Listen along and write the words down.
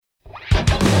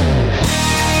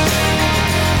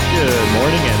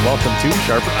welcome to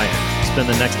Sharper Iron. Spend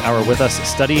the next hour with us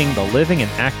studying the living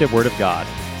and active Word of God,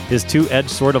 His two-edged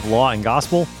sword of law and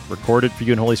gospel, recorded for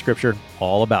you in Holy Scripture,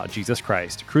 all about Jesus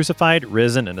Christ, crucified,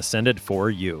 risen, and ascended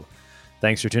for you.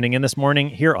 Thanks for tuning in this morning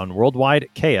here on Worldwide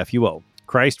KFUO.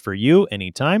 Christ for you,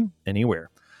 anytime,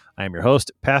 anywhere. I am your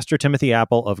host, Pastor Timothy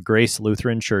Apple of Grace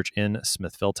Lutheran Church in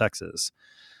Smithville, Texas.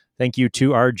 Thank you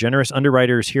to our generous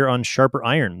underwriters here on Sharper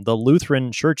Iron, the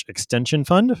Lutheran Church Extension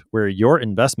Fund, where your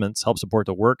investments help support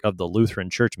the work of the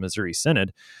Lutheran Church Missouri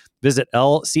Synod. Visit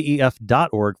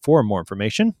lcef.org for more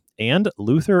information. And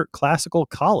Luther Classical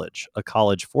College, a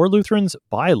college for Lutherans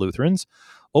by Lutherans,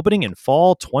 opening in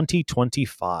fall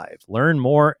 2025. Learn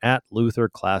more at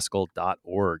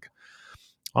lutherclassical.org.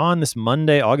 On this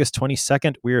Monday, August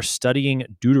 22nd, we are studying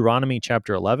Deuteronomy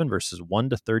chapter 11, verses 1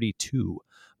 to 32.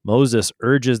 Moses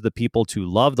urges the people to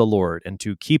love the Lord and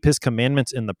to keep his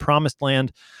commandments in the promised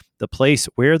land, the place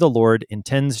where the Lord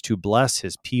intends to bless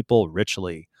his people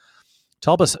richly. To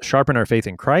help us sharpen our faith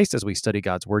in Christ as we study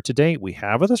God's Word today, we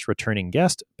have with us returning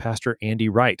guest, Pastor Andy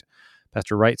Wright.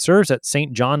 Pastor Wright serves at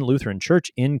St. John Lutheran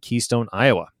Church in Keystone,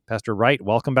 Iowa. Pastor Wright,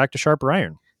 welcome back to Sharper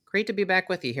Iron. Great to be back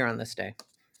with you here on this day.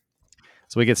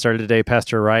 So we get started today,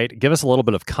 Pastor Wright. Give us a little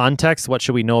bit of context. What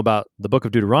should we know about the book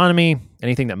of Deuteronomy?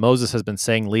 Anything that Moses has been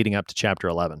saying leading up to chapter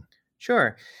 11?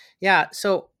 Sure. Yeah.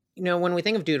 So, when we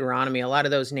think of Deuteronomy, a lot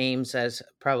of those names, as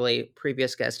probably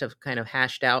previous guests have kind of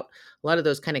hashed out, a lot of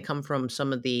those kind of come from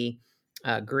some of the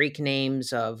Greek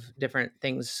names of different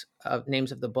things, of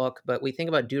names of the book. But we think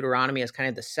about Deuteronomy as kind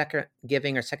of the second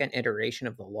giving or second iteration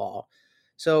of the law.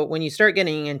 So when you start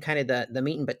getting in kind of the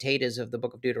meat and potatoes of the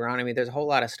book of Deuteronomy, there's a whole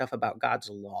lot of stuff about God's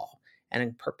law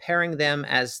and preparing them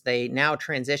as they now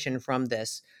transition from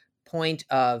this point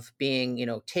of being,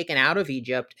 taken out of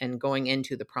Egypt and going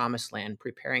into the promised land,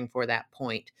 preparing for that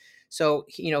point. So,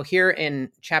 here in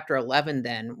chapter 11,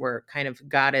 then, where kind of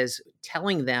God is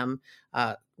telling them,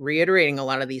 reiterating a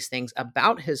lot of these things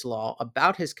about his law,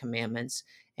 about his commandments,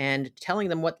 and telling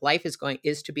them what life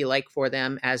is to be like for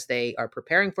them as they are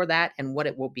preparing for that and what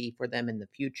it will be for them in the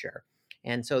future.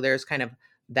 And so there's kind of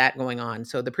that going on.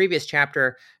 So the previous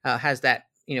chapter has that,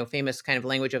 famous kind of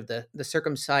language of the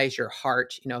circumcise your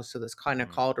heart, so this kind of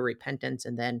call to repentance.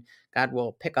 And then God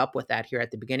will pick up with that here at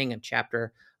the beginning of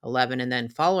chapter 11. And then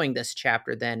following this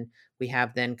chapter, then we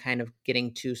have then kind of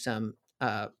getting to some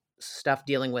stuff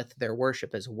dealing with their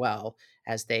worship as well,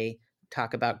 as they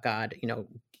talk about God,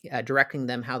 directing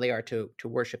them how they are to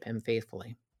worship him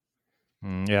faithfully.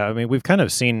 Yeah, I mean, we've kind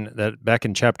of seen that back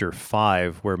in chapter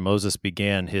 5, where Moses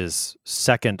began his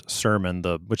second sermon,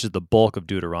 which is the bulk of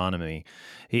Deuteronomy.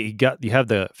 You have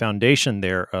the foundation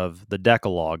there of the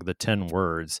Decalogue, the 10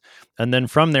 words. And then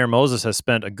from there, Moses has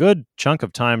spent a good chunk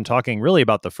of time talking really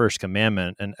about the first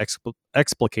commandment and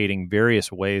explicating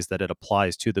various ways that it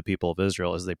applies to the people of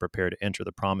Israel as they prepare to enter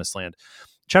the promised land.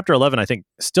 Chapter 11, I think,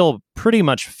 still pretty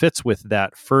much fits with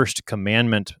that first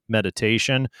commandment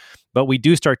meditation, but we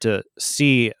do start to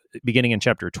see, beginning in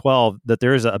chapter 12, that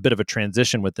there is a bit of a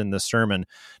transition within the sermon,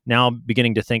 now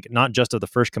beginning to think not just of the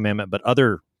first commandment, but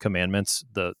other commandments.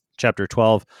 The chapter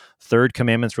 12, third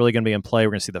commandment's really going to be in play.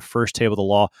 We're going to see the first table of the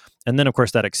law, and then, of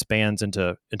course, that expands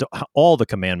into all the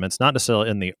commandments, not necessarily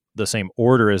in the same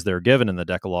order as they're given in the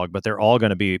Decalogue, but they're all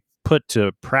going to be put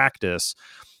to practice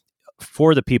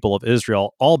for the people of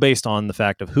Israel, all based on the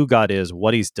fact of who God is,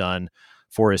 what he's done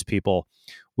for his people.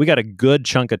 We got a good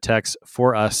chunk of text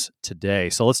for us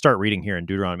today. So let's start reading here in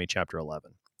Deuteronomy chapter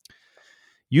 11.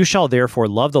 You shall therefore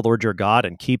love the Lord your God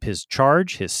and keep his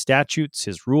charge, his statutes,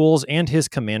 his rules, and his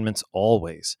commandments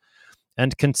always.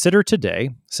 And consider today,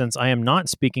 since I am not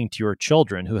speaking to your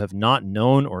children who have not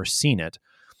known or seen it,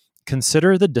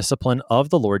 consider the discipline of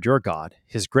the Lord your God,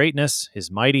 his greatness, his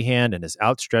mighty hand, and his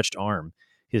outstretched arm,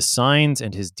 his signs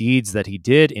and his deeds that he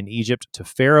did in Egypt to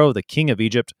Pharaoh, the king of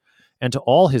Egypt, and to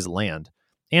all his land,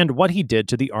 and what he did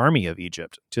to the army of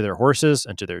Egypt, to their horses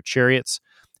and to their chariots,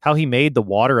 how he made the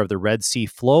water of the Red Sea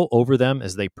flow over them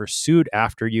as they pursued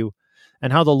after you,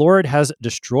 and how the Lord has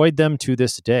destroyed them to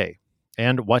this day,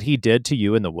 and what he did to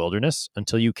you in the wilderness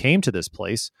until you came to this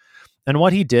place, and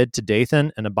what he did to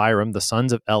Dathan and Abiram, the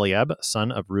sons of Eliab,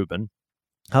 son of Reuben,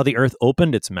 how the earth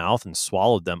opened its mouth and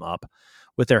swallowed them up,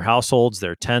 with their households,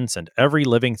 their tents, and every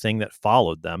living thing that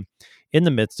followed them, in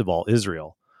the midst of all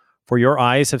Israel. For your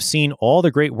eyes have seen all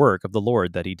the great work of the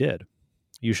Lord that he did.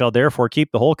 You shall therefore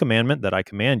keep the whole commandment that I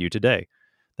command you today,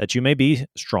 that you may be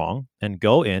strong, and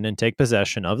go in and take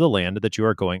possession of the land that you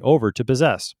are going over to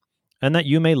possess, and that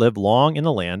you may live long in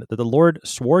the land that the Lord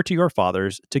swore to your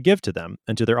fathers to give to them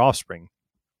and to their offspring,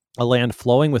 a land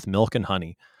flowing with milk and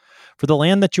honey. For the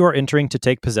land that you are entering to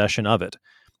take possession of it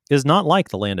is not like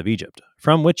the land of Egypt,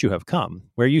 from which you have come,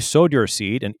 where you sowed your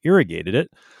seed and irrigated it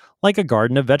like a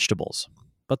garden of vegetables.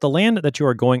 But the land that you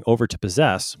are going over to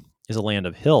possess is a land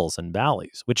of hills and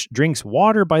valleys, which drinks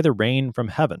water by the rain from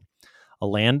heaven, a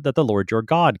land that the Lord your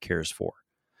God cares for.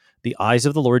 The eyes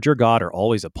of the Lord your God are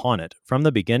always upon it, from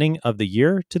the beginning of the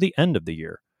year to the end of the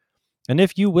year. And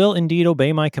if you will indeed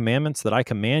obey my commandments that I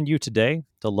command you today,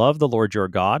 to love the Lord your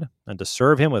God, and to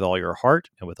serve him with all your heart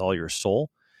and with all your soul,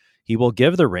 he will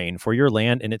give the rain for your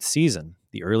land in its season,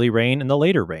 the early rain and the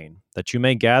later rain, that you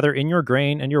may gather in your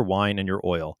grain and your wine and your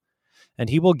oil. And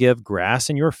he will give grass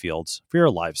in your fields for your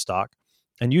livestock,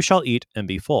 and you shall eat and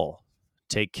be full.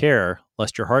 Take care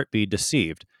lest your heart be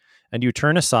deceived, and you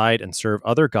turn aside and serve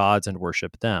other gods and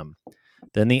worship them.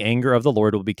 Then the anger of the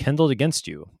Lord will be kindled against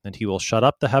you, and he will shut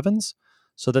up the heavens,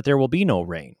 so that there will be no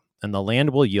rain, and the land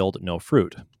will yield no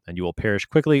fruit, and you will perish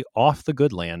quickly off the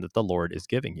good land that the Lord is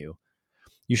giving you.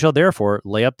 You shall therefore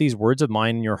lay up these words of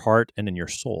mine in your heart and in your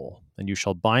soul, and you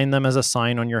shall bind them as a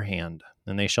sign on your hand,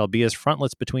 and they shall be as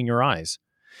frontlets between your eyes.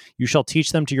 You shall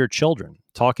teach them to your children,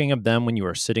 talking of them when you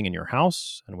are sitting in your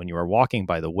house, and when you are walking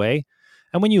by the way,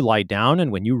 and when you lie down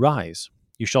and when you rise.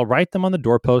 You shall write them on the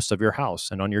doorposts of your house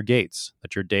and on your gates,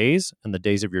 that your days and the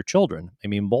days of your children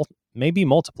may be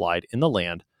multiplied in the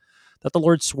land that the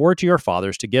Lord swore to your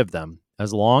fathers to give them,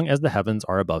 as long as the heavens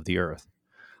are above the earth.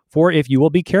 For if you will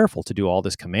be careful to do all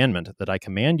this commandment that I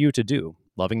command you to do,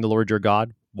 loving the Lord your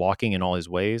God, walking in all his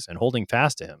ways, and holding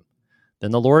fast to him,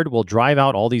 then the Lord will drive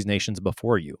out all these nations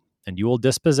before you, and you will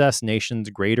dispossess nations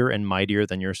greater and mightier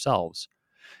than yourselves.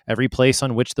 Every place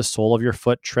on which the sole of your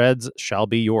foot treads shall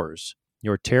be yours.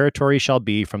 Your territory shall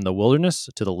be from the wilderness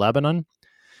to the Lebanon,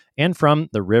 and from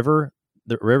the river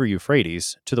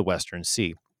Euphrates to the western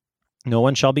sea. No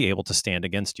one shall be able to stand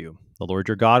against you. The Lord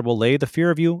your God will lay the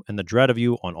fear of you and the dread of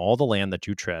you on all the land that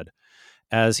you tread,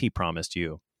 as he promised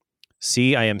you.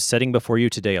 See, I am setting before you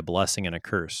today a blessing and a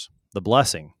curse. The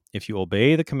blessing, if you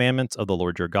obey the commandments of the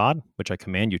Lord your God, which I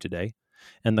command you today,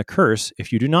 and the curse,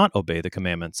 if you do not obey the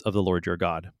commandments of the Lord your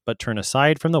God, but turn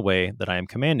aside from the way that I am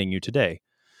commanding you today,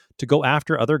 to go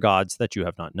after other gods that you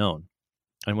have not known.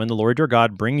 And when the Lord your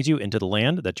God brings you into the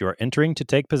land that you are entering to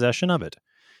take possession of it,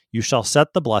 you shall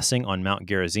set the blessing on Mount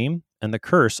Gerizim and the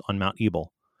curse on Mount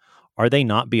Ebal. Are they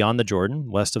not beyond the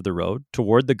Jordan, west of the road,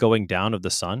 toward the going down of the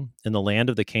sun, in the land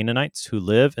of the Canaanites who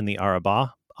live in the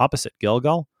Arabah, opposite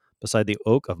Gilgal, beside the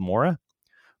oak of Moreh?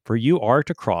 For you are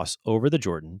to cross over the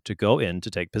Jordan to go in to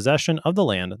take possession of the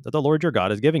land that the Lord your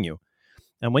God is giving you.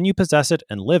 And when you possess it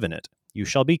and live in it, you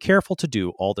shall be careful to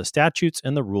do all the statutes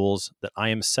and the rules that I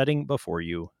am setting before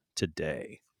you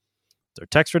today. Our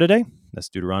text for today, that's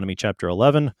Deuteronomy chapter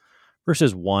 11,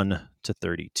 verses 1 to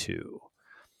 32.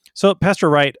 So, Pastor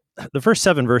Wright, the first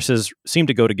 7 verses seem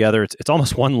to go together. It's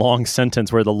almost one long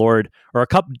sentence where the Lord, or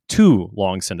two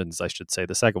long sentences, I should say.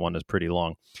 The second one is pretty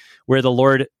long, where the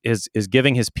Lord is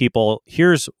giving his people,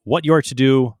 here's what you are to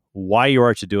do, why you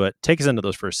are to do it. Take us into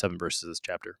those first 7 verses of this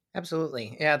chapter.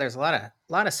 Absolutely. Yeah, there's a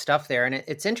lot of stuff there. And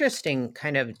it's interesting,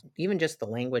 kind of, even just the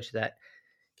language that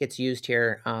gets used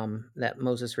here, that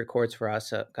Moses records for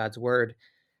us, God's word.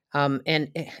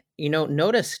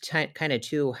 Notice kind of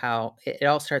too how it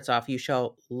all starts off, you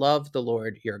shall love the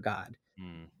Lord your God.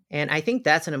 And I think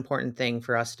that's an important thing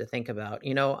for us to think about.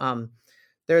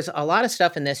 There's a lot of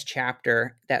stuff in this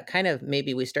chapter that kind of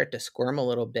maybe we start to squirm a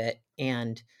little bit.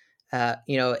 And,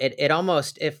 it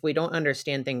almost, if we don't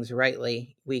understand things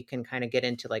rightly, we can kind of get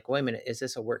into like, wait a minute, is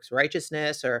this a works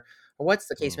righteousness or what's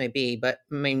the case may be? But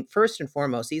I mean, first and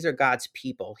foremost, these are God's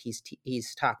people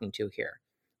he's talking to here,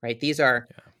 right? These are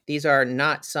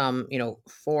not some,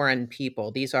 foreign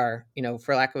people. These are,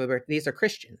 for lack of a word, these are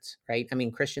Christians, right? I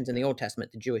mean, Christians in the Old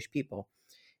Testament, the Jewish people.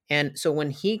 And so when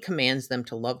he commands them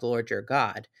to love the Lord your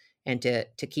God and to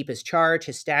keep his charge,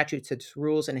 his statutes, his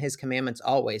rules, and his commandments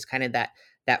always, kind of that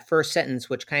first sentence,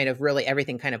 which kind of really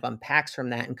everything kind of unpacks from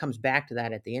that and comes back to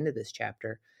that at the end of this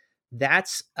chapter,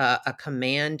 that's a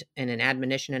command and an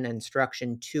admonition and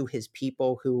instruction to his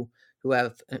people who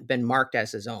have been marked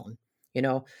as his own,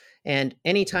 And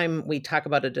anytime we talk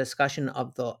about a discussion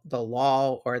of the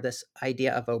law or this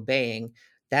idea of obeying,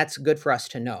 that's good for us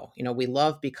to know. We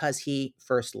love because he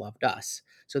first loved us.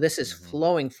 So this is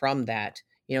flowing from that,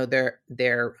 their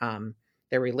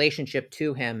relationship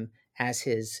to him as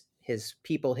his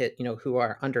people, who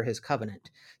are under his covenant.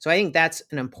 So I think that's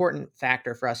an important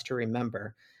factor for us to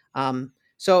remember.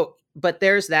 But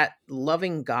there's that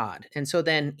loving God. And so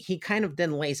then he kind of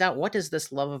then lays out, what does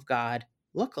this love of God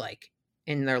look like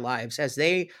in their lives as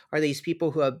they are these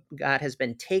people who God has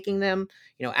been taking them,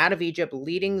 out of Egypt,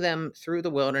 leading them through the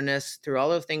wilderness, through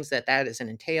all of the things that is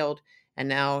entailed. And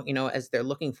now, as they're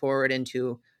looking forward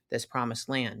into this promised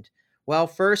land? Well,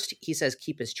 first, he says,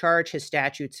 keep his charge, his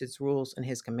statutes, his rules, and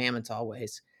his commandments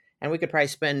always. And we could probably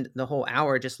spend the whole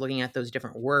hour just looking at those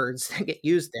different words that get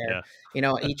used there,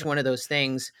 Yeah. each one of those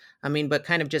things. I mean, but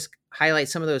kind of just highlight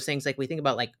some of those things. Like we think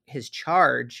about like his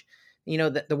charge,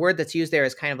 the word that's used there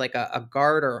is kind of like a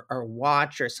guard or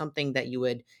watch or something that you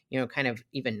would, kind of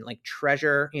even like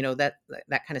treasure,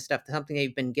 that kind of stuff, something that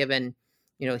you've been given,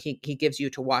 he gives you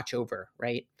to watch over,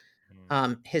 right?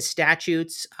 His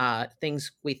statutes,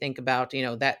 things we think about,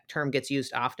 that term gets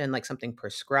used often, like something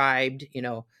prescribed,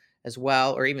 as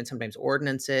well, or even sometimes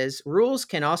ordinances. Rules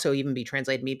can also even be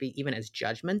translated maybe even as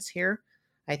judgments here,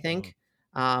 I think.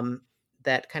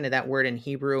 That kind of that word in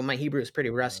Hebrew, my Hebrew is pretty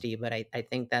rusty, but I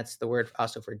think that's the word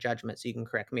also for judgment. So you can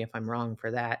correct me if I'm wrong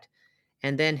for that.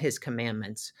 And then his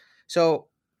commandments. So,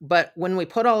 but when we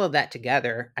put all of that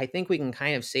together, I think we can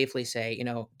kind of safely say,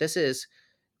 this is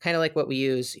kind of like what we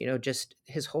use, just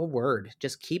his whole word,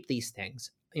 just keep these things,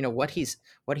 what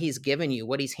he's given you,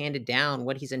 what he's handed down,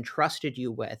 what he's entrusted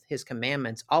you with, his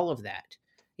commandments, all of that,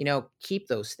 keep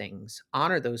those things,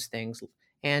 honor those things,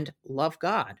 and love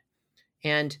God.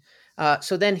 And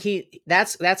so then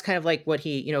that's kind of like what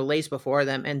he, lays before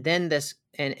them. And then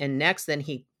and next, then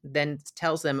he then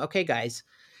tells them, okay, guys,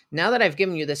 now that I've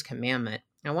given you this commandment,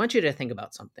 I want you to think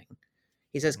about something.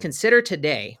 He says, consider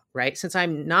today, right? Since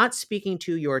I'm not speaking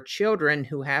to your children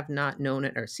who have not known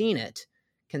it or seen it,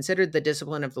 consider the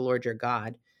discipline of the Lord your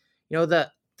God.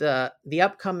 The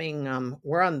upcoming,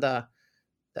 we're on the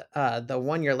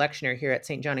 1-year lectionary here at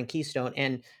St. John and Keystone.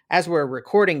 And as we're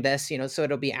recording this, so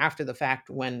it'll be after the fact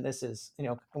when this is,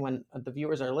 when the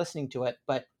viewers are listening to it.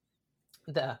 But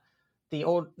the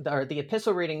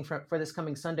epistle reading for this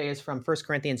coming Sunday is from 1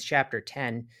 Corinthians chapter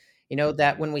 10.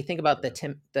 That when we think about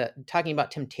the talking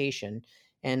about temptation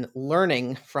and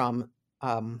learning from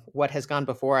what has gone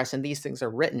before us, and these things are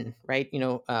written, right?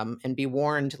 And be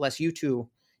warned lest you too,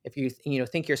 if you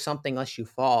think you're something, lest you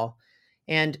fall.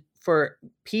 And for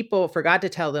God to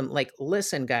tell them, like,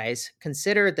 listen, guys,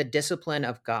 consider the discipline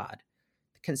of God.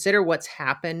 Consider what's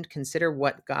happened. Consider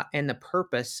what God and the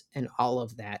purpose and all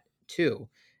of that too,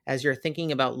 as you're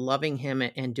thinking about loving him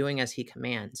and doing as he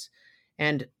commands.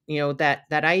 And, that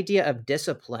idea of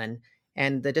discipline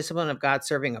and the discipline of God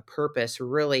serving a purpose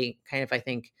really kind of, I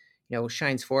think,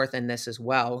 shines forth in this as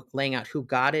well, laying out who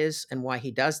God is and why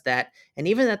he does that. And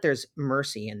even that there's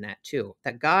mercy in that too,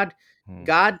 that God,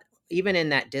 even in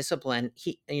that discipline,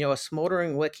 he, a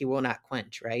smoldering wick, he will not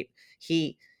quench, right?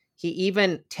 He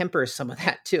even tempers some of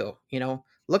that too.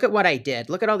 Look at what I did.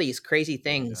 Look at all these crazy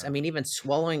things. Yeah. I mean, even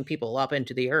swallowing people up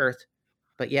into the earth,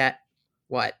 but yet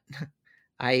what?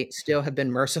 I still have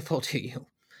been merciful to you,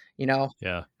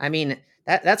 Yeah. I mean,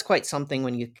 that's quite something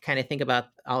when you kind of think about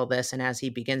all this. And as he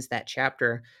begins that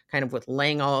chapter, kind of with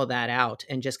laying all of that out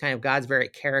and just kind of God's very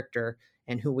character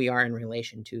and who we are in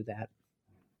relation to that.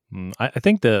 I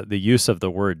think the use of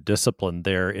the word discipline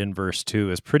there in verse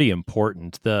 2 is pretty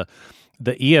important. The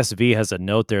ESV has a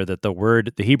note there that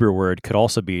the Hebrew word could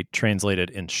also be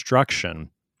translated instruction.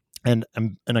 And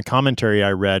in a commentary I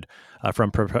read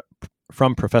from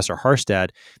Professor Harstad,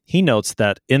 he notes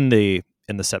that in the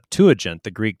Septuagint,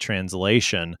 the Greek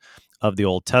translation of the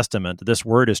Old Testament, this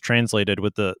word is translated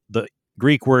with the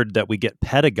Greek word that we get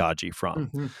pedagogy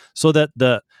from. So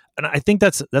that and I think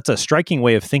that's a striking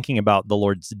way of thinking about the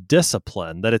Lord's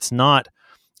discipline, that it's not,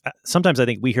 sometimes I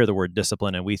think we hear the word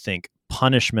discipline and we think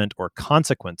punishment or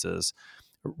consequences.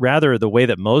 Rather, the way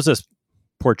that Moses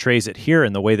portrays it here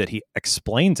and the way that he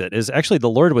explains it is actually the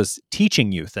Lord was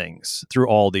teaching you things through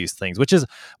all these things, which is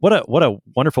what a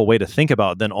wonderful way to think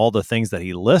about then all the things that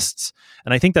he lists.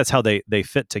 And I think that's how they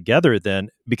fit together then,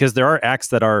 because there are acts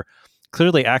that are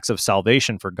clearly acts of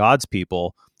salvation for God's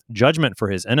people, judgment for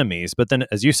his enemies. But then,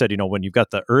 as you said, when you've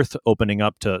got the earth opening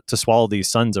up to swallow these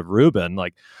sons of Reuben,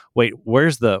 like, wait,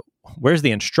 where's the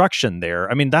instruction there?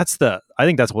 I mean, I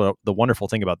think that's what the wonderful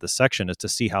thing about this section is, to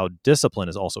see how discipline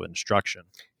is also instruction.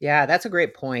 Yeah, that's a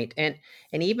great point. And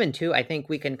even too, I think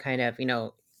we can kind of,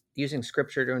 using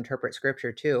scripture to interpret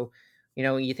scripture too,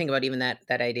 you think about even that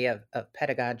idea of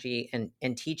pedagogy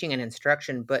and teaching and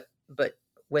instruction, but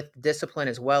with discipline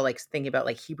as well, like thinking about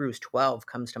like Hebrews 12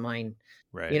 comes to mind,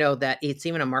 right? That it's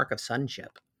even a mark of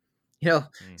sonship,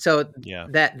 so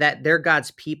that they're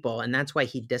God's people, and that's why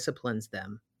he disciplines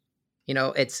them.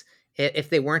 It's, if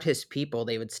they weren't his people,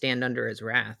 they would stand under his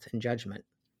wrath and judgment.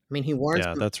 I mean, he warns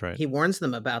them, that's right. He warns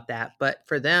them about that. But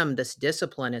for them, this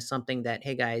discipline is something that,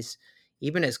 hey guys,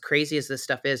 even as crazy as this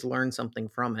stuff is, learn something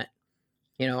from it.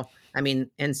 I mean,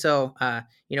 and so,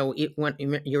 when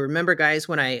you remember, guys,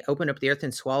 when I opened up the earth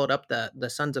and swallowed up the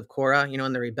sons of Korah,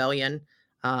 in the rebellion,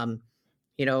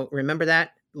 remember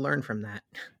that? learn from that.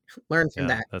 Learn from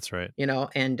Yeah, that, that's right.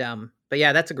 and but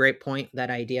yeah, that's a great point, that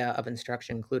idea of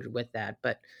instruction included with that.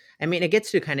 But I mean, it gets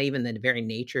to kind of even the very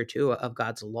nature too of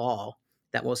God's law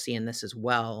that we'll see in this as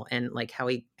well, and like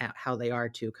how they are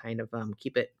to kind of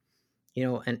keep it,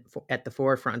 and at the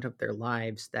forefront of their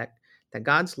lives, that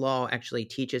God's law actually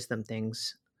teaches them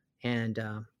things, and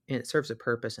it serves a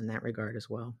purpose in that regard as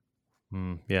well.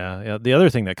 Yeah, yeah. The other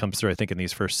thing that comes through, I think, in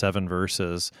these first 7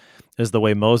 verses is the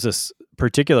way Moses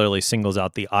particularly singles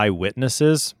out the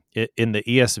eyewitnesses. In the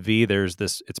ESV, there's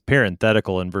this, it's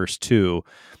parenthetical in verse 2,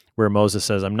 where Moses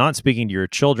says, I'm not speaking to your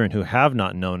children who have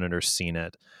not known it or seen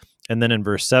it. And then in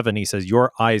verse 7, he says,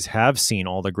 your eyes have seen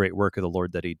all the great work of the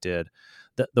Lord that he did.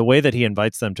 The way that he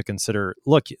invites them to consider,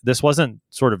 look, this wasn't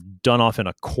sort of done off in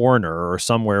a corner or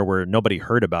somewhere where nobody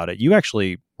heard about it. You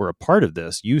actually were a part of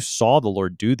this. You saw the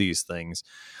Lord do these things.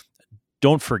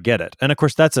 Don't forget it. And of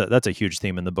course, that's a huge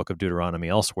theme in the book of Deuteronomy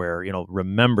elsewhere.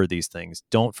 Remember these things.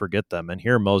 Don't forget them. And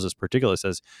here Moses particularly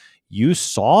says, you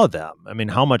saw them. I mean,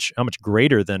 how much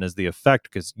greater then is the effect,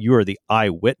 because you are the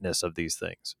eyewitness of these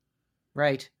things.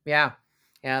 Right. Yeah.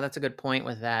 Yeah, that's a good point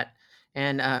with that.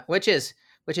 And which is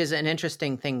an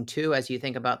interesting thing too, as you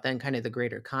think about then kind of the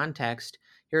greater context.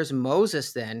 Here's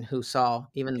Moses then, who saw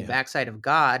even the Yeah. backside of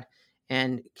God,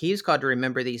 and he's called to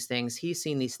remember these things. He's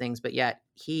seen these things, but yet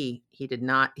he did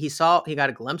not. He got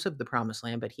a glimpse of the promised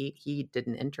land, but he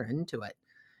didn't enter into it.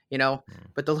 You know, Mm.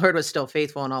 but the Lord was still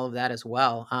faithful in all of that as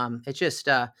well. It's just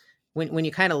when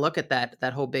you kind of look at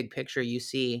that whole big picture, you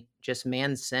see just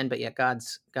man's sin, but yet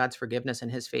God's forgiveness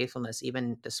and His faithfulness,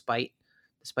 even despite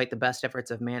the best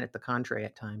efforts of man, at the contrary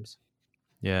at times.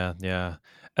 Yeah, yeah.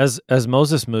 As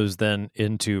Moses moves then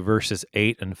into verses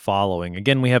 8 and following,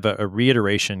 again we have a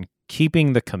reiteration,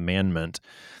 keeping the commandment.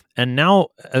 And now,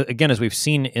 again, as we've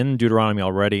seen in Deuteronomy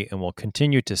already, and we'll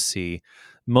continue to see,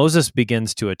 Moses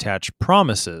begins to attach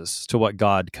promises to what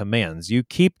God commands. You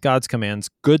keep God's commands,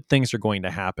 good things are going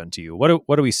to happen to you.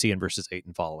 What do we see in verses 8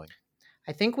 and following?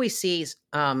 I think we see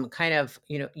kind of,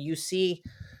 you see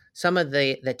some of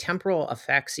the temporal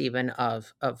effects even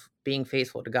of being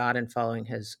faithful to God and following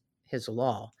His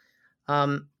law.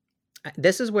 Um,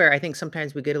 this is where I think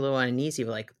sometimes we get a little uneasy,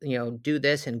 like, do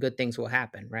this and good things will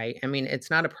happen, right? I mean, it's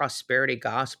not a prosperity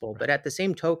gospel, but Right. at the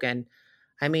same token,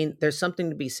 I mean, there's something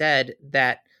to be said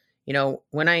that,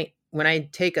 when I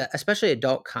take especially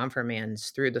adult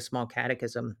confirmands through the small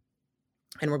catechism,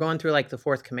 and we're going through like the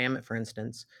fourth commandment, for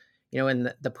instance,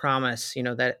 and the promise,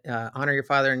 that honor your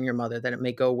father and your mother, that it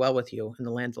may go well with you in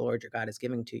the land the Lord your God is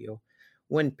giving to you.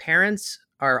 When parents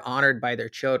are honored by their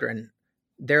children,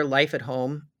 their life at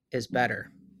home is better,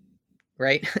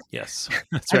 right? Yes,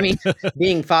 that's I right.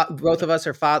 mean, both of us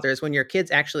are fathers. When your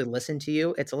kids actually listen to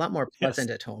you, it's a lot more Yes, pleasant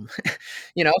at home.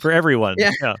 you know? for everyone.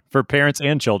 Yeah. Yeah, for parents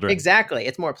and children. Exactly.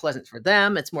 It's more pleasant for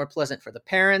them. It's more pleasant for the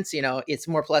parents. It's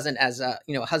more pleasant as a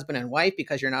husband and wife,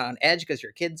 because you're not on edge because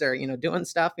your kids are, doing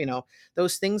stuff,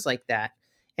 those things like that.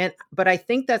 But I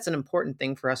think that's an important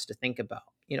thing for us to think about,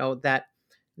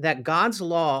 that God's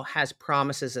law has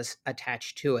promises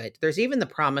attached to it. There's even the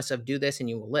promise of do this and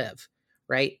you will live,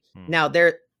 right? Hmm. Now,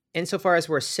 insofar as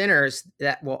we're sinners,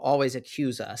 that will always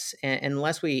accuse us. And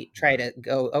unless we try to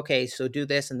go, okay, so do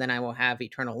this and then I will have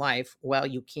eternal life. Well,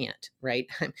 you can't, right?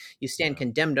 You stand Yeah.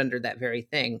 condemned under that very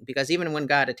thing, because even when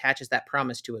God attaches that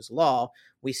promise to His law,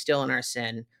 we still in our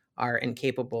sin are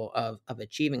incapable of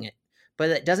achieving it. But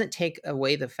it doesn't take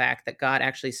away the fact that God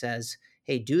actually says,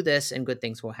 hey, do this and good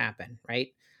things will happen,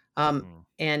 right? Hmm.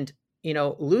 And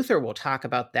Luther will talk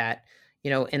about that,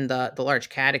 in the large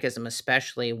catechism,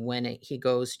 especially when he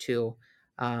goes to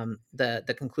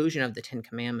the conclusion of the Ten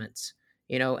Commandments,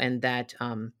 and that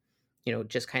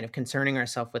just kind of concerning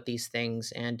ourselves with these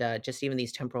things, and just even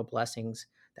these temporal blessings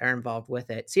that are involved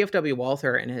with it. CFW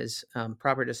Walther, in his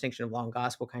proper distinction of law and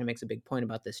gospel, kind of makes a big point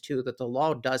about this too, that the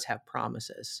law does have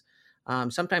promises.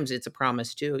 Sometimes it's a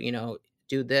promise to,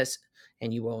 do this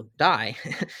and you will die.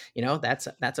 That's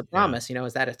a Yeah. promise.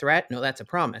 Is that a threat? No, that's a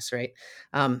promise, right?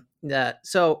 The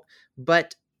so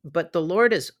but the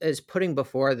Lord is putting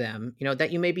before them,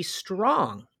 that you may be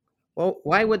strong. Well,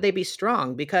 why would Hmm. they be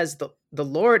strong? Because the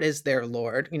Lord is their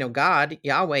Lord, God,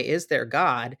 Yahweh is their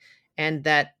God, and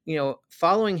that,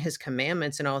 following His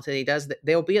commandments and all that He does, that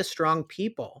they'll be a strong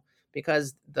people,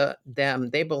 because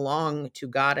they belong to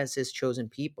God as His chosen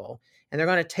people, and they're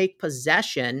going to take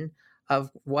possession of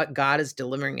what God is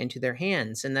delivering into their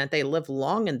hands, and that they live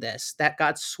long in this, that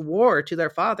God swore to their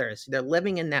fathers. They're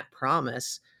living in that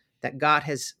promise that God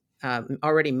has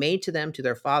already made to them, to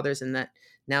their fathers, and that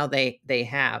now they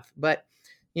have. But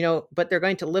but they're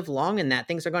going to live long in that.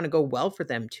 Things are going to go well for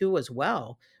them too, as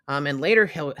well. And later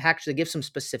he'll actually give some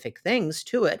specific things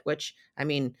to it, which, I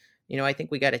mean, I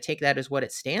think we got to take that as what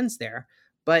it stands there.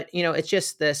 But, it's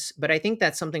just this, but I think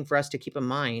that's something for us to keep in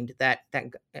mind, that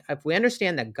if we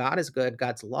understand that God is good,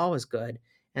 God's law is good,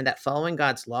 and that following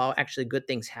God's law, actually good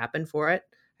things happen for it.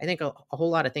 I think a whole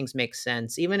lot of things make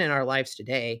sense, even in our lives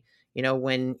today.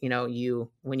 When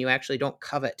you actually don't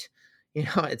covet,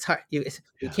 it's hard. You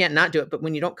Yeah. can't not do it, but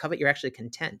when you don't covet, you're actually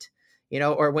content.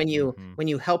 Or when you Hmm. when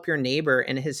you help your neighbor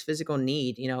in his physical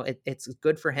need, it's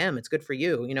good for him, it's good for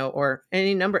you. Or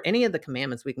any of the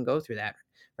commandments, we can go through that,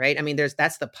 right? I mean,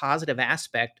 that's the positive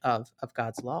aspect of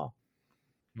God's law.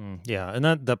 Yeah, and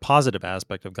that the positive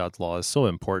aspect of God's law is so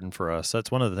important for us.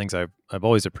 That's one of the things I've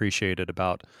always appreciated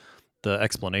about the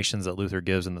explanations that Luther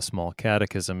gives in the Small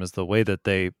Catechism, is the way that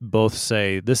they both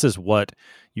say this is what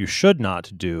you should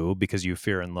not do because you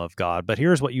fear and love God, but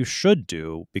here's what you should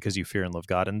do because you fear and love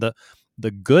God, and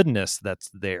the goodness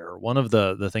that's there. One of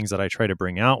the things that I try to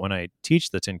bring out when I teach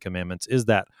the Ten Commandments is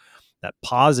that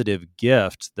positive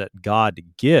gift that God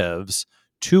gives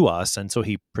to us. And so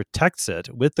he protects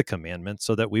it with the commandments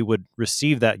so that we would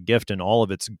receive that gift in all of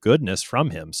its goodness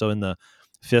from him. So in the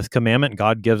fifth commandment,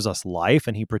 God gives us life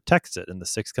and he protects it. In the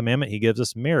sixth commandment, he gives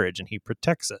us marriage and he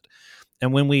protects it.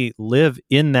 And when we live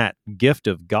in that gift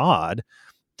of God,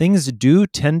 things do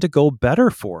tend to go better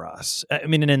for us. I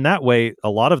mean, and in that way, a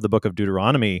lot of the book of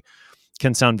Deuteronomy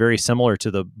can sound very similar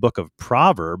to the book of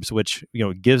Proverbs, which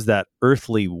gives that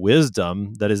earthly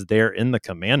wisdom that is there in the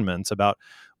commandments about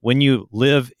when you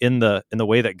live in the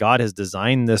way that God has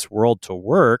designed this world to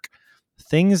work,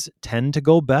 things tend to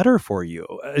go better for you.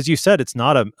 As you said, it's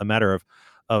not a matter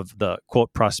of the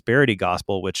quote prosperity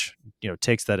gospel, which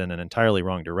takes that in an entirely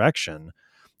wrong direction.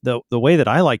 The way that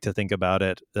I like to think about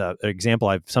it, an example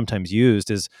I've sometimes used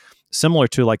is similar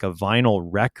to like a vinyl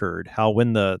record, how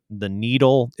when the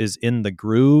needle is in the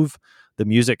groove, the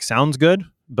music sounds good.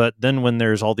 But then when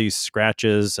there's all these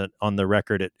scratches on the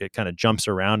record, it kind of jumps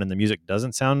around and the music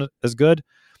doesn't sound as good.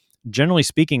 Generally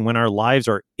speaking, when our lives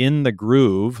are in the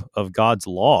groove of God's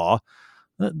law,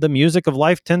 the music of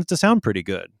life tends to sound pretty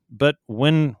good. But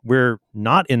when we're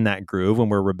not in that groove, when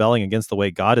we're rebelling against the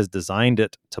way God has designed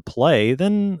it to play,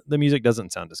 then the music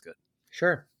doesn't sound as good.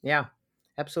 Sure. Yeah,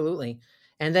 absolutely.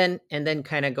 And then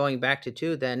kind of going back to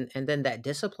too, then that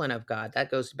discipline of God,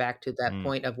 that goes back to that Mm,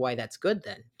 point of why that's good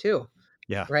then too.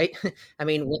 yeah. Right? I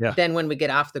mean, Yeah. then when we get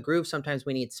off the groove, sometimes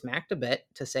we need smacked a bit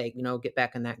to say, get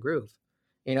back in that groove,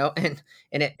 and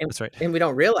it That's right. and we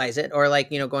don't realize it. Or like,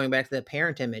 going back to the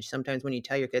parent image, sometimes when you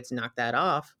tell your kids to knock that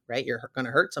off, right? You're going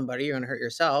to hurt somebody, you're going to hurt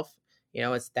yourself.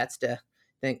 That's the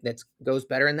thing that goes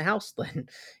better in the house then,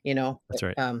 That's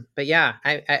right. but yeah,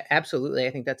 I absolutely,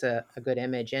 I think that's a good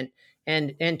image.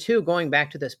 And two, going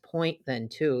back to this point then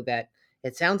too, that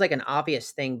it sounds like an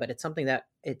obvious thing, but it's something that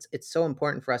it's so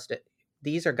important for us to,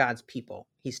 these are God's people.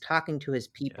 He's talking to his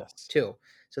people Yes. too.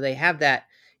 So they have that,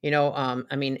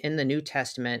 I mean, in the New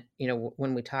Testament,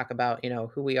 when we talk about,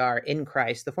 who we are in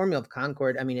Christ, the formula of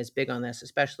concord, I mean, is big on this,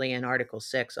 especially in Article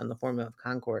 6 on the formula of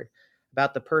concord,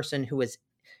 about the person is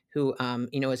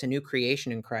a new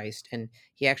creation in Christ, and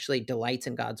he actually delights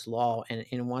in God's law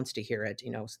and wants to hear it.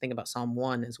 So think about Psalm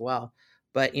 1 as well.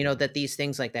 But that these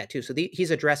things like that too. So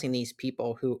he's addressing these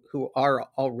people who are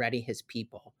already his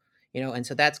people. And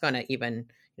so that's going to even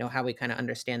how we kind of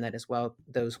understand that as well.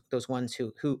 Those ones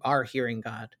who are hearing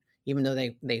God, even though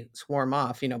they swarm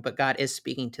off. But God is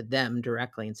speaking to them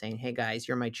directly and saying, "Hey guys,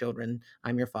 you're my children.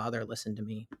 I'm your father. Listen to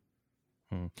me."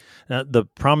 Hmm. Now, the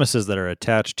promises that are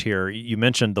attached here, you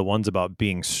mentioned the ones about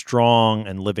being strong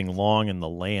and living long in the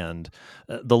land.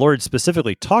 The Lord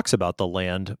specifically talks about the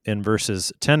land in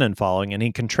verses 10 and following, and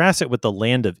he contrasts it with the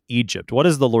land of Egypt. What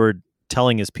is the Lord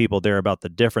telling his people there about the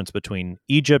difference between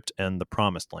Egypt and the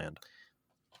promised land?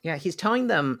 Yeah, he's telling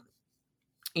them,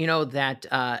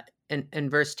 that in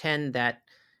verse 10, that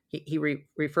he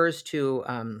refers to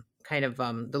kind of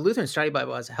the Lutheran Study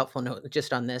Bible has a helpful note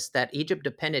just on this, that Egypt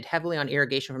depended heavily on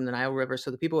irrigation from the Nile River,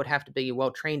 so the people would have to be well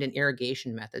trained in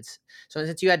irrigation methods. So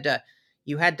since you had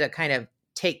to kind of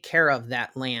take care of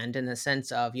that land in the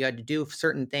sense of you had to do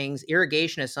certain things.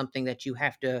 Irrigation is something that you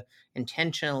have to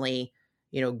intentionally,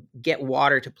 get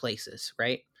water to places,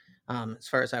 right? As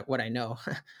far as what I know,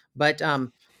 but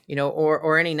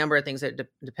or any number of things that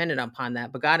depended upon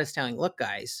that. But God is telling, look,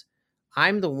 guys,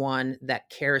 I'm the one that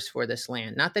cares for this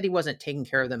land. Not that he wasn't taking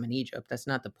care of them in Egypt. That's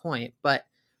not the point. But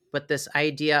this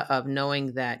idea of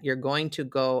knowing that you're going to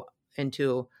go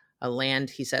into a land,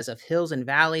 he says, of hills and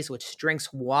valleys, which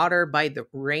drinks water by the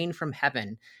rain from heaven.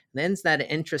 And then's that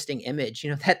interesting image,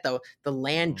 that the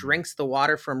land Mm. drinks the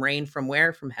water from rain from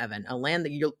where? From heaven, a land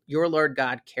that your Lord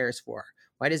God cares for.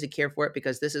 Why does he care for it?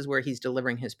 Because this is where he's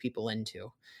delivering his people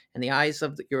into. And the eyes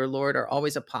of your Lord are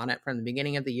always upon it from the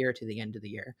beginning of the year to the end of the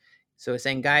year. So he's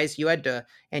saying, guys, you had to,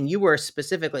 and you were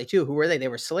specifically too, who were they? They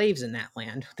were slaves in that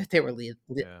land that they were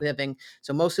living.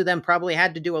 So most of them probably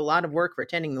had to do a lot of work for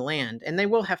tending the land, and they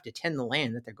will have to tend the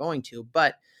land that they're going to.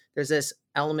 But there's this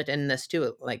element in this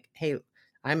too, like, hey,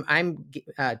 I'm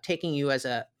taking you as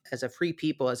a free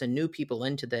people, as a new people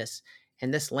into this,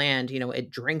 and this land,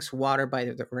 it drinks water by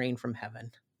the rain from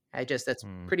heaven. That's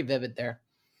Mm. pretty vivid there.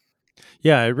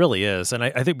 Yeah, it really is. And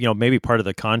I think, maybe part of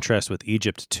the contrast with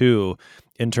Egypt too,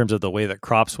 in terms of the way that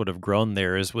crops would have grown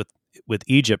there, is with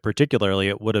Egypt particularly,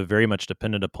 it would have very much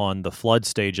depended upon the flood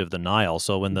stage of the Nile.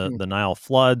 So when the Nile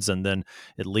floods and then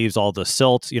it leaves all the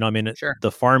silt, Sure.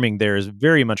 the farming there is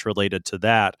very much related to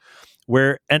that.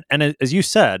 Where, and as you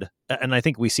said, and I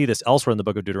think we see this elsewhere in the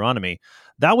book of Deuteronomy,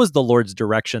 that was the Lord's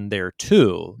direction there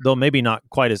too, though maybe not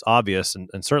quite as obvious, and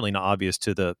certainly not obvious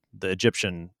to the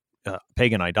Egyptian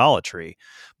pagan idolatry.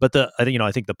 But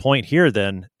I think the point here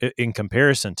then, in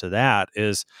comparison to that,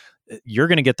 is you're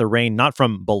going to get the rain not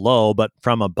from below but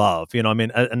from above.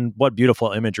 And what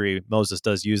beautiful imagery Moses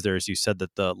does use there, as you said,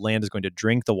 that the land is going to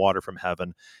drink the water from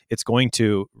heaven. It's going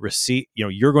to receive,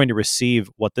 you're going to receive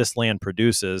what this land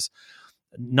produces,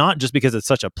 not just because it's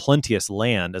such a plenteous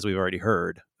land, as we've already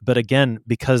heard, but again,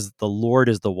 because the Lord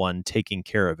is the one taking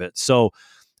care of it. So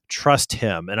trust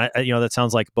him. And that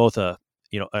sounds like both a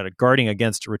guarding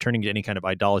against returning to any kind of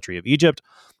idolatry of Egypt,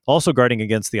 also guarding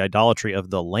against the idolatry of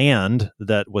the land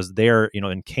that was there,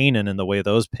 in Canaan, and the way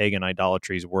those pagan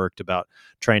idolatries worked about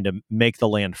trying to make the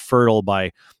land fertile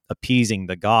by appeasing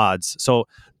the gods. So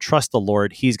trust the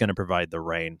Lord. He's going to provide the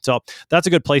rain. So that's a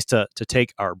good place to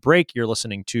take our break. You're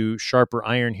listening to Sharper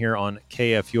Iron here on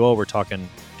KFUO. We're talking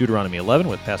Deuteronomy 11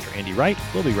 with Pastor Andy Wright.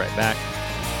 We'll be right back.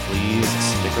 Please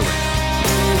stick around.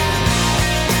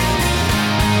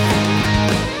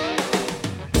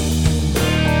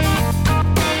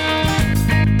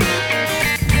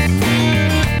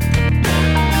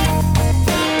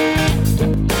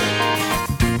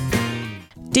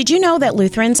 Did you know that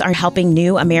Lutherans are helping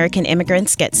new American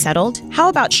immigrants get settled? How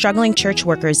about struggling church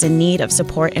workers in need of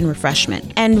support and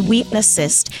refreshment? And we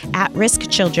assist at-risk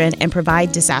children and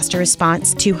provide disaster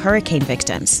response to hurricane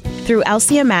victims. Through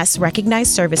LCMS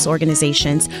recognized service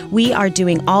organizations, we are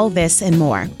doing all this and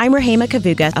more. I'm Rahema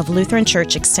Kavuga of Lutheran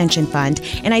Church Extension Fund,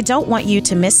 and I don't want you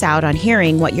to miss out on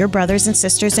hearing what your brothers and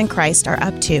sisters in Christ are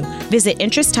up to. Visit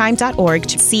interesttime.org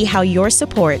to see how your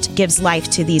support gives life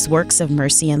to these works of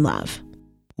mercy and love.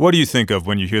 What do you think of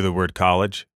when you hear the word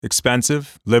college?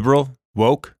 Expensive? Liberal?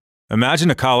 Woke?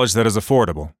 Imagine a college that is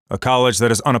affordable, a college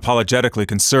that is unapologetically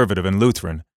conservative and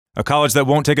Lutheran, a college that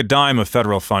won't take a dime of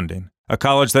federal funding, a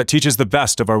college that teaches the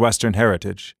best of our Western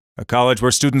heritage, a college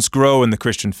where students grow in the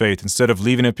Christian faith instead of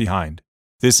leaving it behind.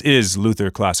 This is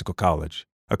Luther Classical College,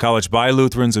 a college by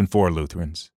Lutherans and for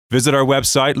Lutherans. Visit our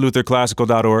website,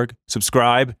 lutherclassical.org,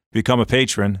 subscribe, become a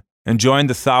patron, and join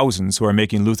the thousands who are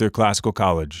making Luther Classical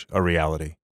College a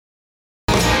reality.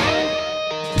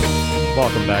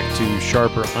 Welcome back to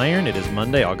Sharper Iron. It is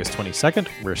Monday, August 22nd.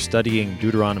 We're studying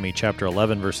Deuteronomy chapter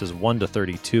 11, verses 1 to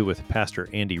 32 with Pastor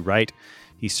Andy Wright.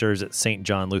 He serves at St.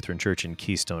 John Lutheran Church in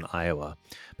Keystone, Iowa.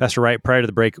 Pastor Wright, prior to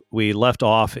the break, we left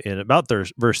off in about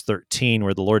verse 13,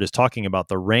 where the Lord is talking about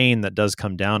the rain that does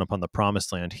come down upon the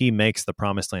promised land. He makes the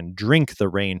promised land drink the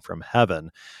rain from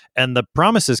heaven. And the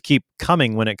promises keep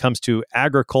coming when it comes to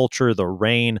agriculture, the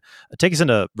rain. Take us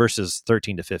into verses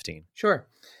 13 to 15. Sure.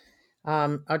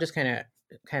 I'll just kind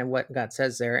of what God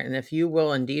says there. And if you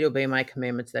will indeed obey my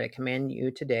commandments that I command you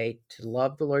today, to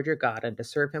love the Lord your God and to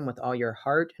serve him with all your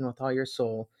heart and with all your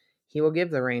soul, he will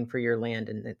give the rain for your land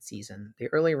in its season, the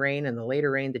early rain and the later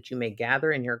rain, that you may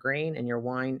gather in your grain and your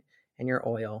wine and your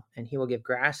oil. And he will give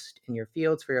grass in your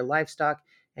fields for your livestock,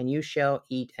 and you shall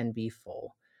eat and be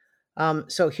full.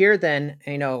 So here then,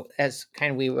 as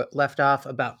kind of we left off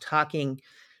about talking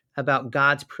about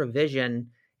God's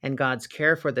provision and God's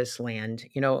care for this land,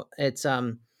 it's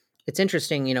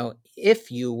interesting,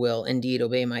 if you will indeed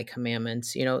obey my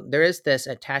commandments, there is this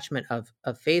attachment of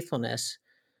faithfulness,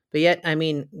 but yet,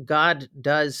 God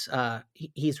does,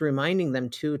 he's reminding them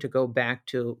to go back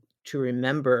to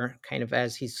remember, kind of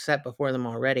as he's set before them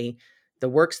already, the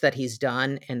works that he's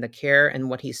done and the care and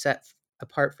what he set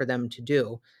apart for them to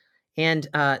do. And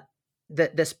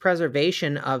this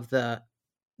preservation of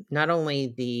not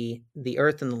only the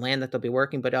earth and the land that they'll be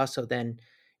working, but also then,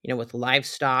 with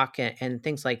livestock and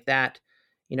things like that,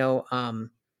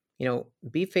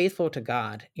 be faithful to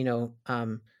God,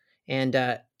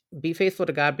 and be faithful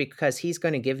to God because He's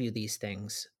going to give you these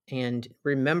things. And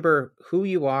remember who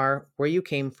you are, where you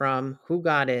came from, who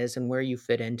God is, and where you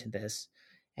fit into this.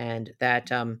 And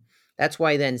that's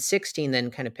why then 16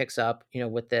 then kind of picks up,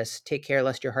 with this: take care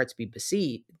lest your hearts be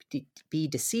deceived,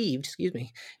 excuse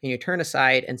me, and you turn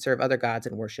aside and serve other gods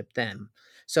and worship them.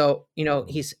 So,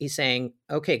 he's saying,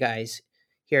 okay, guys,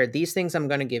 here, these things I'm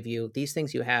going to give you, these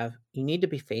things you have, you need to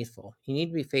be faithful. You need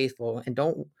to be faithful, and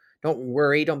don't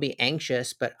worry, don't be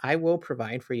anxious, but I will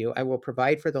provide for you. I will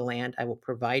provide for the land. I will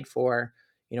provide for,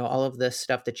 all of this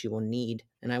stuff that you will need,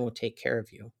 and I will take care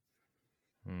of you.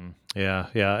 Yeah.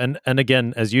 And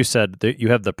again, as you said, you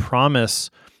have the promise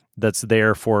that's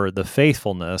there for the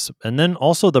faithfulness, and then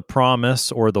also the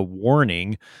promise or the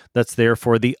warning that's there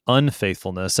for the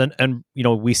unfaithfulness. And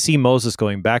we see Moses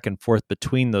going back and forth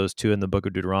between those two in the book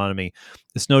of Deuteronomy.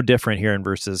 It's no different here in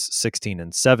verses 16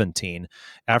 and 17.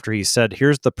 After he said,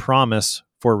 here's the promise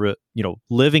for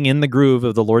living in the groove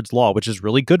of the Lord's law, which is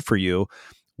really good for you.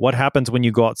 What happens when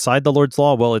you go outside the Lord's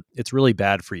law? Well, it's really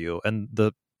bad for you. And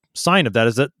the sign of that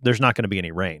is that there's not going to be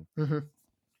any rain. Mm-hmm.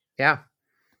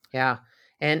 Yeah.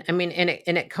 And I mean,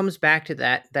 and it comes back to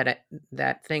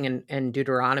that thing in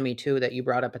Deuteronomy too, that you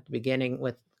brought up at the beginning,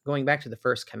 with going back to the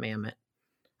first commandment.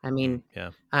 I mean,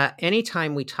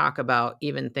 anytime we talk about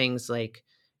even things like,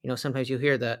 sometimes you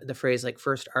hear the phrase like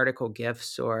first article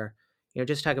gifts, or,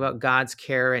 just talk about God's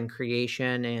care and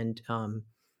creation and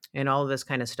all of this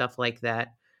kind of stuff like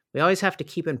that. We always have to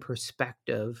keep in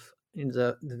perspective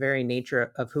the very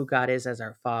nature of who God is as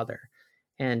our Father,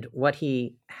 and what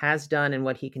He has done and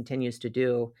what He continues to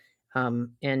do,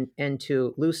 and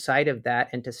to lose sight of that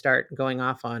and to start going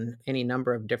off on any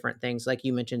number of different things, like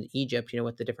you mentioned Egypt,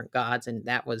 with the different gods, and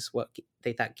that was what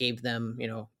they thought gave them,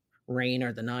 rain,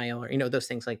 or the Nile, or those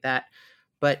things like that.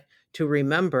 But to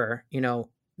remember,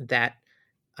 that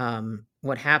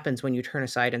what happens when you turn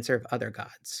aside and serve other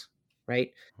gods,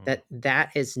 right?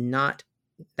 That's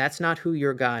not who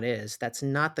your God is. That's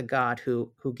not the God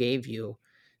who gave you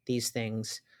these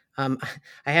things.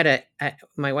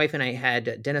 My wife and I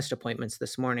had dentist appointments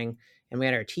this morning, and we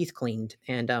had our teeth cleaned.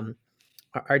 And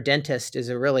our dentist is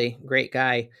a really great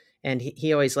guy, and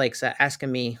he always likes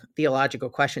asking me theological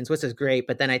questions, which is great.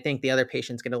 But then I think the other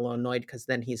patients get a little annoyed, because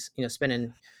then he's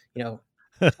spending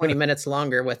 20 minutes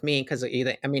longer with me, because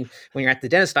when you're at the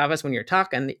dentist office, when you're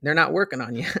talking, they're not working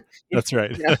on you. That's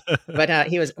right. But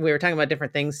we were talking about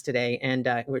different things today, and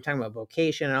we were talking about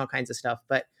vocation and all kinds of stuff.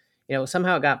 But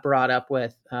somehow it got brought up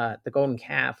with the golden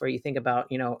calf, where you think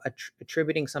about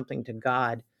attributing something to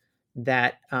God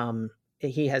that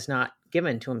He has not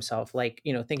given to Himself, like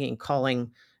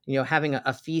calling having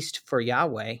a feast for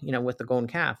Yahweh, with the golden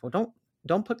calf. Well,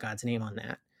 don't put God's name on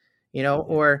that.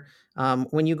 Or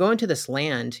when you go into this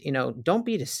land, don't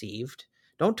be deceived.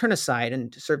 Don't turn aside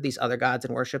and serve these other gods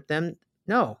and worship them.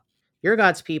 No, you're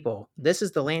God's people. This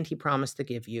is the land He promised to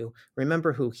give you.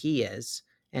 Remember who He is,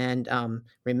 and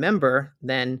remember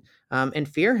then and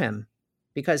fear Him,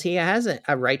 because He has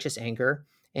a righteous anger,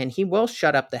 and He will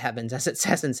shut up the heavens, as it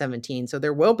says in 17. So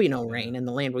there will be no rain, and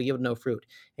the land will yield no fruit,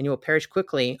 and you will perish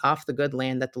quickly off the good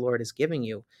land that the Lord is giving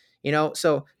you.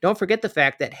 So don't forget the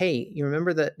fact that, hey, you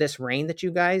remember this rain that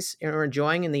you guys are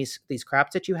enjoying, and these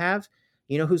crops that you have,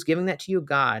 who's giving that to you?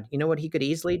 God. You know what He could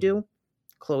easily do?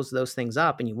 Close those things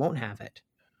up, and you won't have it,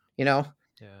 Yeah.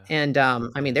 And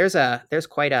there's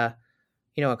quite a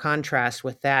contrast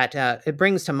with that. It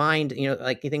brings to mind,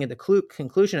 like you think of the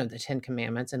conclusion of the 10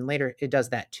 Commandments, and later it does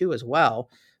that too as well.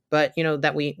 But,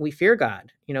 that we fear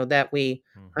God, that we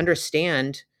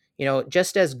understand,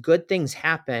 just as good things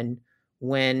happen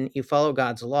when you follow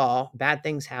God's law, bad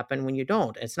things happen when you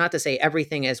don't. It's not to say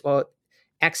everything is, well,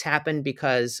 X happened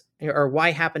because, or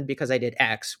Y happened because I did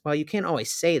X. Well, you can't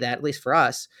always say that, at least for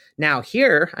us. Now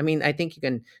here, I think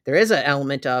there is an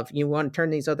element of, you want to turn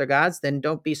these other gods, then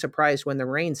don't be surprised when the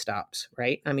rain stops,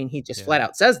 right? He just flat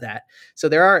out says that. So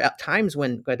there are times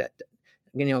when,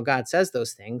 God says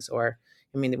those things, or,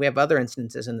 we have other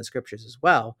instances in the scriptures as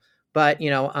well. But,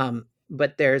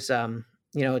 but there's,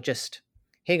 just,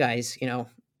 hey guys,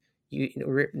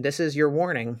 this is your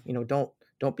warning,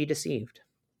 don't be deceived.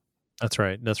 That's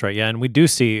right. Yeah. And we do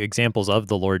see examples of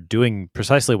the Lord doing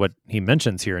precisely what He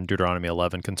mentions here in Deuteronomy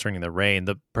 11 concerning the rain.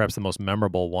 Perhaps the most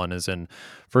memorable one is in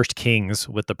 1 Kings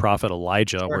with the prophet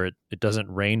Elijah, where it doesn't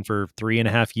rain for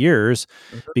 3.5 years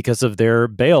because of their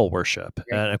Baal worship.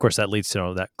 Yeah. And of course, that leads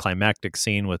to that climactic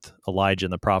scene with Elijah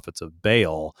and the prophets of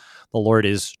Baal. The Lord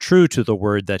is true to the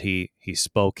word that He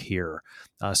spoke here.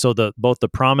 So both the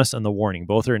promise and the warning,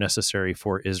 both are necessary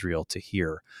for Israel to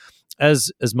hear.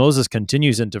 as Moses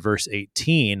continues into verse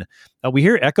 18, we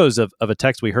hear echoes of a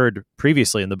text we heard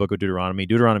previously in the book of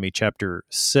Deuteronomy chapter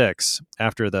 6,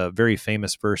 after the very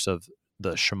famous verse of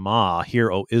the Shema,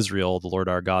 "Hear, O Israel, the Lord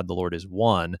our God, the Lord is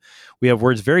one." We have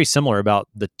words very similar about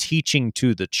the teaching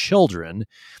to the children.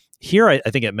 Here, I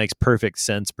think it makes perfect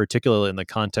sense, particularly in the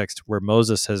context where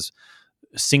Moses has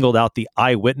singled out the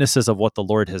eyewitnesses of what the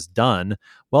Lord has done.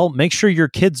 Well, make sure your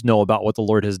kids know about what the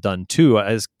Lord has done too,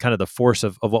 as kind of the force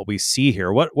of what we see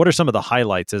here. What are some of the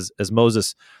highlights as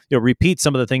Moses repeats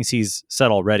some of the things he's said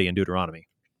already in Deuteronomy?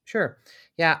 Sure.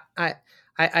 Yeah.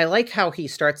 I like how he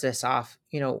starts this off,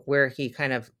 where he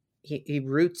kind of, he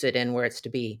roots it in where it's to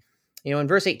be. In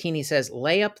verse 18, he says,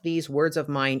 "Lay up these words of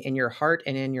mine in your heart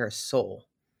and in your soul."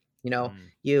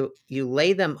 You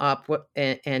lay them up,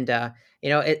 it's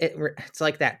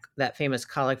like that famous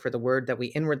collect for the word that we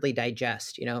inwardly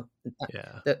digest.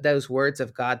 Those words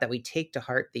of God that we take to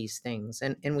heart, these things,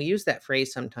 and we use that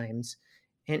phrase sometimes,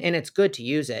 and it's good to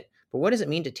use it. But what does it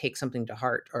mean to take something to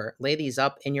heart or lay these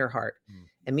up in your heart?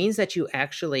 It means that you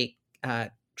actually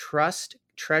trust,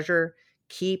 treasure,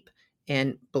 keep,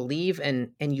 and believe,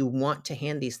 and you want to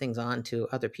hand these things on to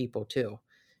other people too.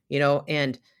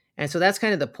 And so that's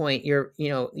kind of the point. Your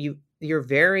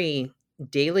very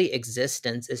daily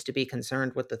existence is to be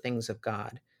concerned with the things of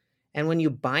God. And when you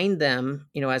bind them,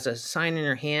 as a sign in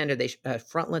your hand, or they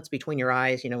frontlets between your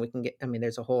eyes, we can get,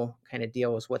 there's a whole kind of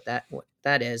deal with what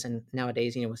that is. And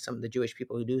nowadays, with some of the Jewish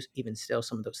people who do even still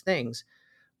some of those things.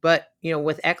 But,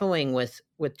 with echoing with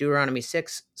Deuteronomy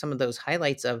 6, some of those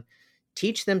highlights of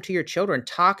teach them to your children,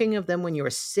 talking of them when you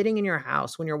are sitting in your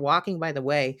house, when you're walking by the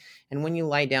way, and when you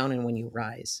lie down and when you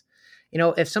rise.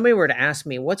 If somebody were to ask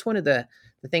me, what's one of the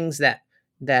things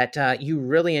that you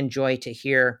really enjoy to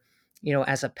hear,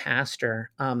 as a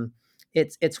pastor,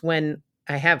 it's when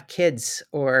I have kids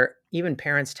or even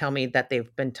parents tell me that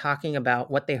they've been talking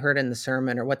about what they heard in the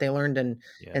sermon or what they learned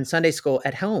in Sunday school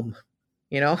at home.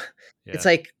 It's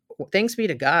like, thanks be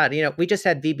to God. We just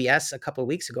had VBS a couple of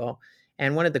weeks ago,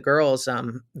 and one of the girls,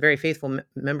 very faithful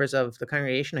members of the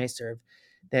congregation I serve,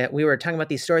 that we were talking about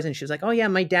these stories, and she was like, "Oh yeah,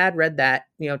 my dad read that,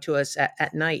 to us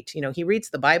at night. He reads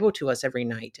the Bible to us every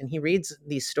night, and he reads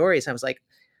these stories." I was like,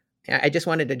 I just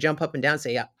wanted to jump up and down and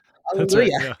say, "Yeah,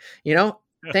 hallelujah." Right, yeah.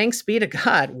 Thanks be to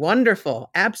God.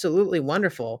 Wonderful. Absolutely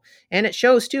wonderful. And it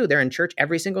shows too. They're in church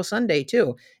every single Sunday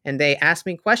too. And they ask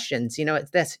me questions,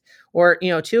 it's this, or,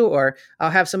 or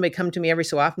I'll have somebody come to me every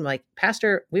so often, like,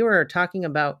 "Pastor, we were talking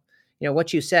about,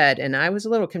 what you said, and I was a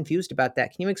little confused about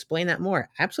that. Can you explain that more?"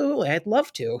 Absolutely. I'd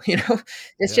love to.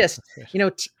 It's just,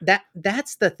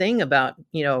 that's the thing about,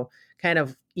 kind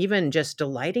of even just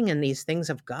delighting in these things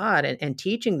of God and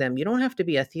teaching them. You don't have to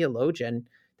be a theologian.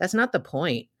 That's not the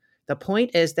point. The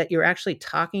point is that you're actually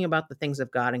talking about the things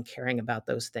of God and caring about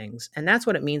those things. And that's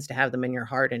what it means to have them in your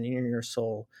heart and in your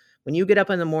soul. When you get up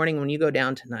in the morning, when you go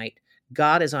down tonight,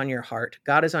 God is on your heart,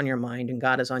 God is on your mind, and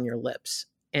God is on your lips.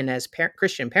 And as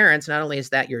Christian parents, not only is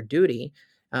that your duty,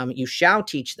 you shall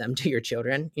teach them to your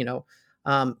children,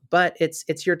 but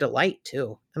it's your delight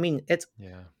too. It's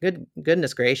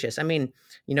goodness gracious. I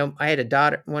had a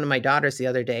daughter, one of my daughters the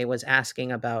other day was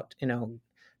asking about,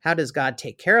 how does God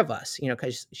take care of us?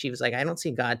 Because she was like, "I don't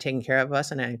see God taking care of us."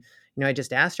 And I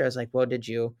just asked her, I was like, "Well, did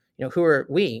you, who are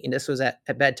we?" And this was at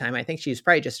bedtime. I think she was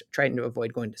probably just trying to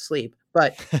avoid going to sleep,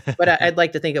 but I'd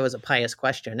like to think it was a pious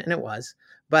question, and it was.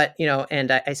 But,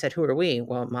 and I said, "Who are we?"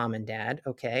 "Well, Mom and Dad."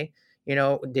 "Okay.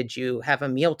 Did you have a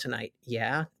meal tonight?"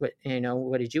 "Yeah."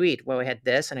 "What did you eat?" "Well, we had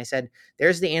this." And I said,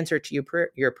 "There's the answer to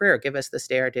your prayer. Give us this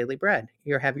day our daily bread."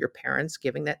 You have your parents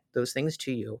giving those things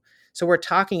to you. So we're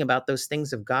talking about those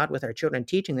things of God with our children,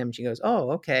 teaching them. She goes,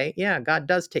 "Oh, okay. Yeah, God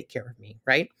does take care of me."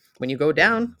 Right? When you go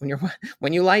down,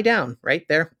 when you lie down, right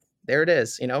there it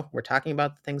is. We're talking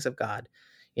about the things of God,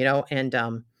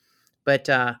 but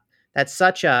that's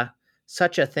such a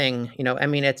thing,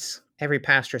 it's every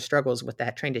pastor struggles with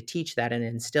that, trying to teach that and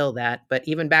instill that. But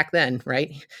even back then,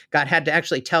 right, God had to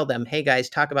actually tell them, "Hey guys,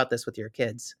 talk about this with your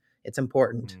kids. It's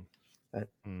important."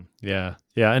 Yeah.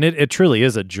 And it truly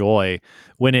is a joy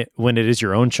when it is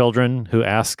your own children who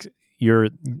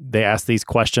they ask these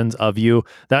questions of you.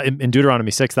 That in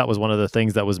Deuteronomy 6, that was one of the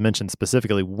things that was mentioned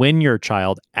specifically. When your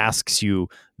child asks you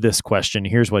this question,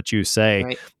 here's what you say.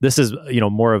 Right. This is,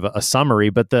 more of a summary,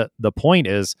 but the point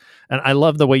is, and I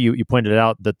love the way you pointed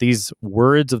out that these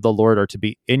words of the Lord are to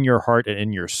be in your heart and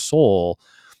in your soul.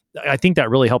 I think that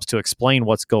really helps to explain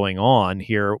what's going on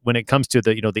here when it comes to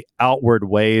the outward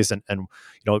ways and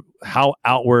how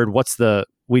outward,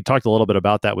 we talked a little bit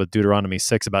about that with Deuteronomy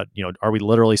 6 about, are we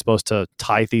literally supposed to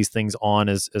tithe these things on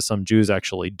as some Jews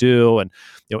actually do? And,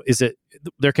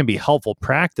 there can be helpful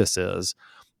practices,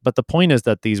 But the point is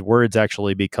that these words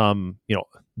actually become,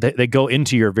 they go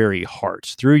into your very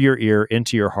heart, through your ear,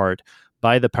 into your heart,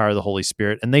 by the power of the Holy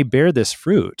Spirit, and they bear this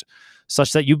fruit,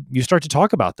 such that you start to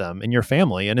talk about them in your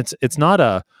family, and it's not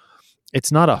a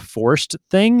forced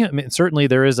thing. I mean, certainly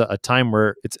there is a time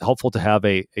where it's helpful to have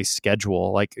a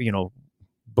schedule, like,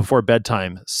 before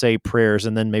bedtime, say prayers,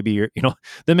 and then maybe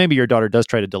your daughter does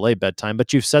try to delay bedtime,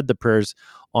 but you've said the prayers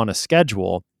on a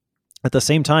schedule. At the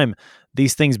same time,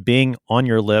 these things being on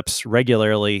your lips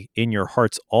regularly, in your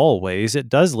hearts always, it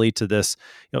does lead to this,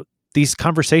 these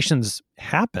conversations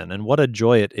happen, and what a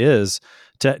joy it is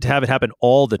to have it happen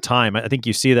all the time. I think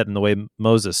you see that in the way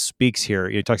Moses speaks here.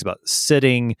 He talks about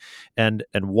sitting and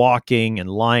walking and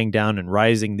lying down and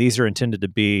rising. These are intended to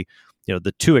be,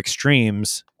 the two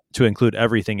extremes, to include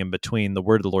everything in between. The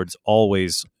word of the Lord is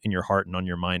always in your heart and on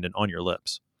your mind and on your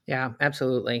lips. Yeah,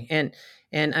 absolutely. And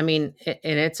I mean,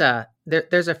 and it's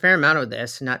there's a fair amount of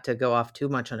this, not to go off too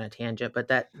much on a tangent, but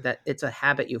that it's a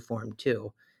habit you form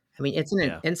too. I mean, it's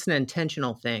an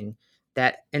intentional thing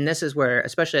and this is where,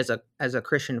 especially as a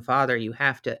Christian father, you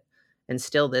have to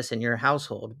instill this in your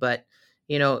household. But,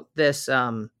 but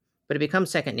it becomes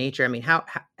second nature. I mean,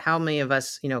 how many of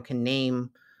us, can name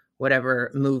whatever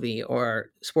movie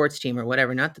or sports team or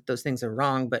whatever? Not that those things are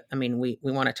wrong, but I mean, we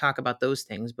want to talk about those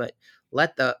things, but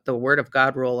let the word of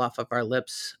God roll off of our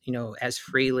lips, as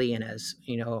freely and as,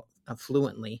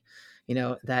 fluently,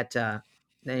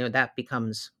 that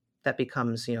becomes,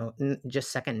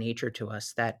 just second nature to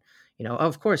us, that,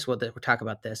 of course, we'll talk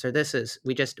about this, or this is,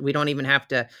 we don't even have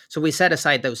to. So we set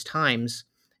aside those times.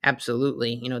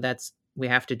 Absolutely. We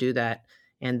have to do that.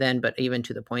 And then, but even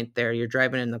to the point there, you're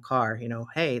driving in the car,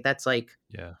 hey, that's like,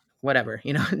 whatever,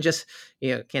 just,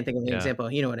 can't think of an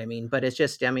example, you know what I mean? But it's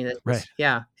just, I mean, right.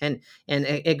 Yeah. And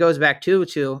it goes back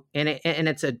to,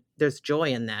 and there's joy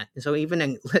in that. And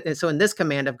so in this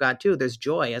command of God too, there's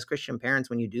joy as Christian parents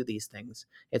when you do these things.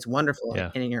 It's wonderful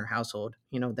in your household,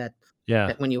 that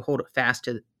when you hold fast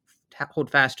to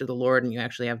the Lord, and you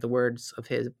actually have the words of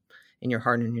His in your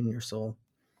heart and in your soul.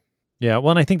 Yeah,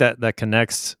 well, and I think that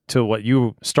connects to what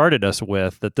you started us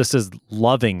with, that this is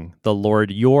loving the Lord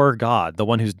your God, the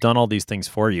one who's done all these things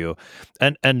for you.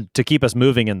 And to keep us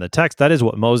moving in the text, that is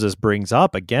what Moses brings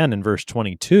up again in verse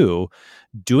 22,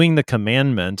 doing the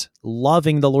commandment,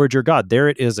 loving the Lord your God. There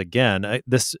it is again.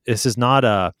 This is not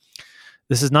a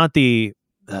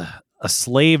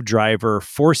slave driver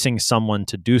forcing someone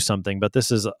to do something, but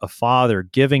this is a father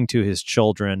giving to his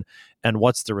children. And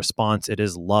what's the response? It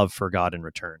is love for God in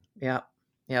return. Yeah.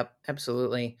 Yep.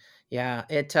 Absolutely. Yeah.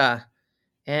 It,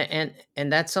 and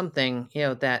that's something,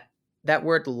 that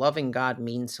word loving God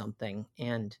means something.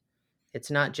 And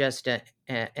it's not just an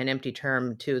empty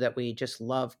term too, that we just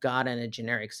love God in a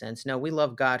generic sense. No, we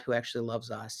love God who actually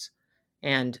loves us,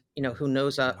 and, who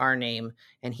knows our name,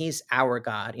 and He's our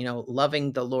God,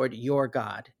 loving the Lord, your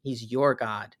God. He's your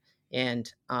God. And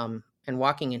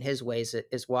walking in His ways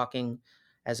is walking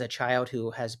as a child who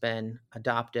has been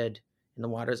adopted in the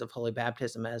waters of holy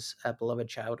baptism as a beloved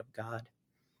child of God.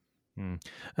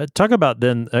 Talk about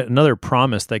then another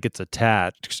promise that gets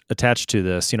attached to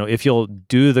this. If you'll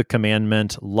do the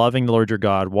commandment, loving the Lord your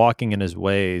God, walking in His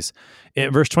ways.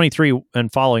 In verse 23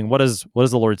 and following, what does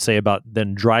the Lord say about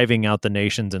then driving out the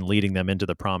nations and leading them into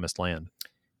the promised land?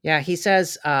 Yeah, He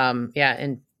says,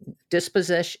 and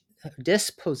dispossess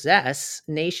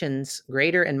nations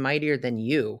greater and mightier than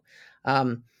you,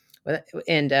 and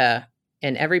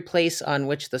every place on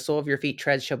which the sole of your feet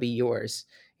treads shall be yours.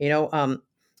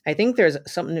 I think there's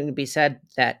something to be said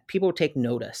that people take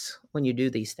notice when you do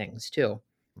these things too,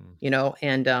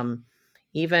 and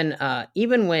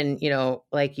even when,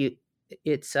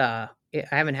 I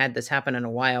haven't had this happen in a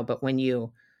while, but when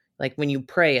you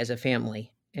pray as a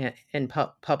family in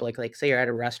public, like say you're at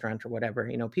a restaurant or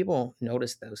whatever, people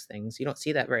notice those things. You don't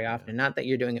see that very often. Not that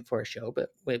you're doing it for a show, but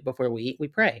before we eat, we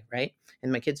pray, right?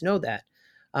 And my kids know that.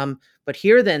 But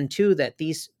here then too,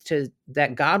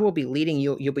 that God will be leading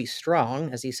you. You'll be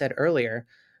strong, as He said earlier,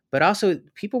 but also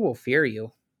people will fear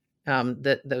you.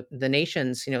 The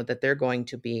nations, that they're going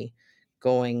to be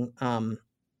going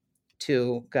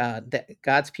to God, that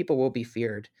God's people will be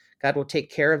feared. God will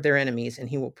take care of their enemies, and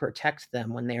He will protect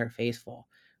them when they are faithful.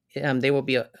 They will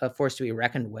be a force to be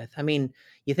reckoned with. I mean,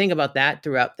 you think about that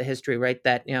throughout the history, right?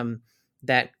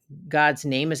 That God's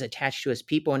name is attached to His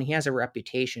people, and He has a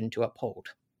reputation to uphold,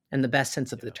 in the best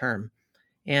sense of the term.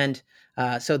 And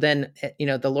so then,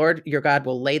 the Lord your God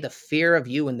will lay the fear of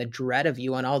you and the dread of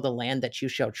you on all the land that you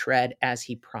shall tread, as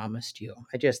He promised you.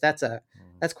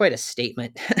 That's quite a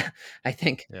statement, I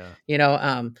think.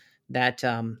 that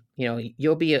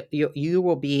you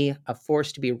will be a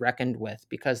force to be reckoned with,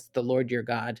 because the Lord your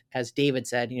God, as David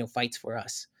said, fights for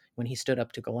us when he stood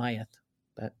up to Goliath.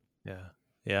 But Yeah.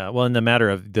 Yeah. Well, in the matter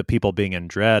of the people being in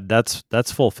dread,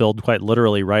 that's fulfilled quite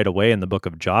literally right away in the book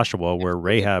of Joshua, where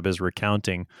Rahab is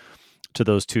recounting to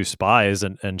those two spies,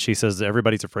 and she says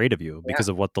everybody's afraid of you yeah, because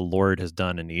of what the Lord has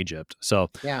done in Egypt. So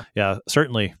yeah, yeah,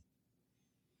 certainly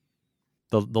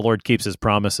the Lord keeps his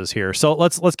promises here. So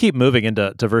let's keep moving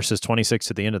into verses 26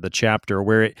 to the end of the chapter,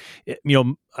 where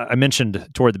I mentioned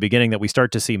toward the beginning that we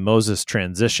start to see Moses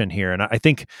transition here, and I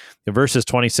think the verses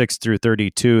 26 through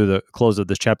 32, the close of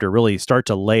this chapter, really start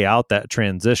to lay out that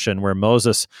transition where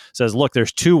Moses says, "Look,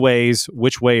 there's two ways.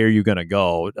 Which way are you going to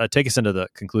go?" Take us into the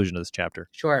conclusion of this chapter.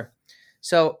 sure.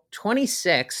 So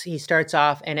 26, he starts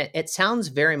off, and it sounds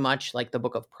very much like the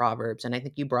book of Proverbs. And I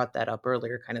think you brought that up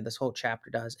earlier, kind of this whole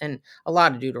chapter does. And a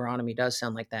lot of Deuteronomy does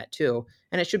sound like that too.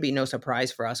 And it should be no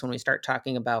surprise for us when we start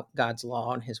talking about God's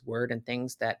law and his word and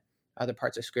things that other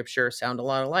parts of scripture sound a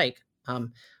lot alike.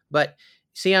 But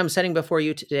see, I'm setting before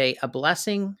you today a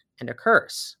blessing and a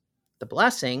curse. The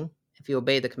blessing, if you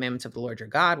obey the commandments of the Lord your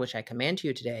God, which I command to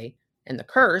you today, and the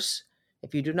curse,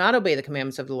 if you do not obey the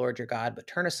commandments of the Lord your God, but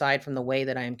turn aside from the way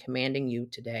that I am commanding you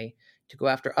today to go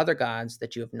after other gods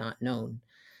that you have not known.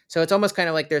 So it's almost kind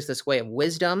of like there's this way of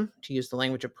wisdom, to use the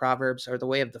language of Proverbs, or the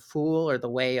way of the fool, or the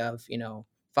way of,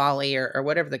 folly, or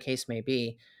whatever the case may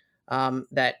be.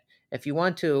 That if you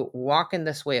want to walk in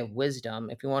this way of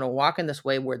wisdom, if you want to walk in this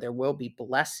way where there will be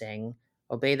blessing,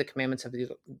 obey the commandments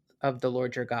of the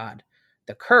Lord your God.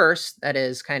 The curse, that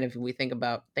is kind of, we think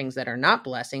about things that are not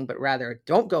blessing, but rather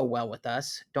don't go well with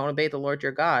us. Don't obey the Lord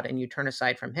your God, and you turn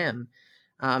aside from him,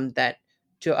 that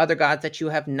to other gods that you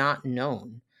have not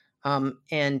known.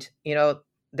 And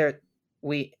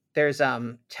there's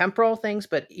temporal things,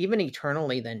 but even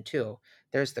eternally then too,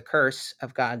 there's the curse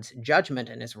of God's judgment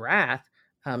and his wrath,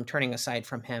 turning aside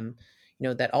from him,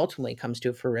 that ultimately comes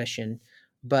to fruition.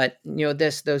 But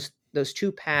those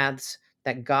two paths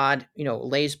that God,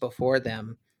 lays before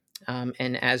them.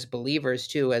 And as believers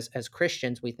too, as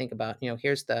Christians, we think about,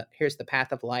 here's the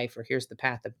path of life, or here's the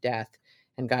path of death.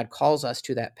 And God calls us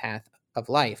to that path of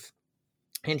life.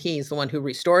 And he's the one who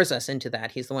restores us into that.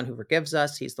 He's the one who forgives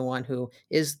us. He's the one who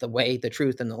is the way, the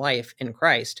truth, and the life in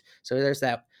Christ. So there's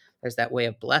that way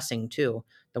of blessing too.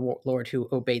 The Lord who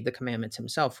obeyed the commandments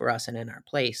himself for us and in our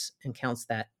place, and counts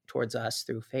that towards us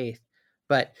through faith.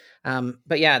 But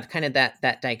yeah, kind of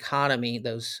that dichotomy,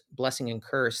 those blessing and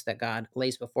curse that God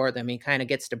lays before them. He kind of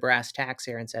gets to brass tacks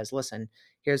here and says, "Listen,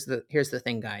 here's the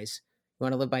thing, guys. You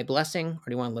want to live by blessing, or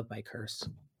do you want to live by curse?"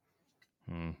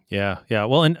 Yeah.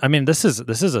 Well, and I mean, this is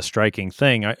a striking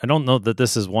thing. I don't know that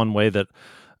this is one way that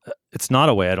it's not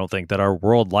a way, I don't think, that our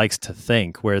world likes to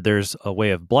think, where there's a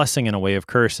way of blessing and a way of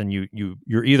curse, and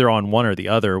you're either on one or the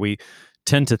other. We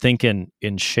tend to think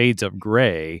in shades of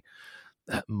gray.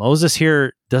 Moses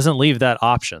here doesn't leave that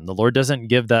option. The Lord doesn't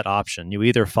give that option. You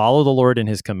either follow the Lord in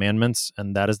his commandments,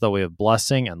 and that is the way of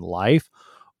blessing and life,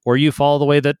 or you follow the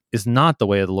way that is not the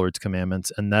way of the Lord's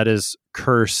commandments, and that is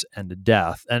curse and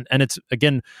death. And it's,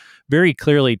 again, very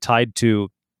clearly tied to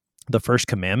the first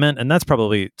commandment, and that's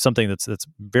probably something that's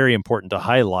very important to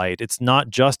highlight. It's not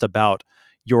just about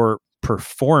your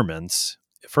performance.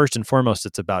 First and foremost,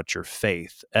 it's about your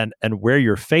faith, and where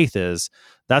your faith is,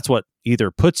 that's what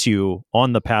either puts you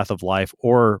on the path of life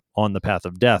or on the path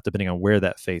of death, depending on where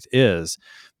that faith is.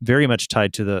 Very much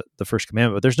tied to the first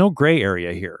commandment, but there's no gray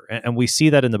area here, and we see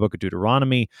that in the book of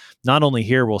Deuteronomy. Not only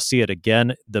here, we'll see it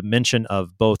again, the mention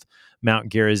of both Mount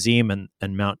Gerizim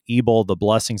and Mount Ebal, the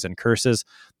blessings and curses.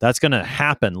 That's going to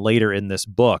happen later in this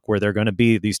book, where there are going to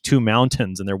be these two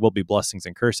mountains, and there will be blessings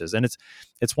and curses. And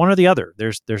it's one or the other.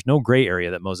 There's no gray area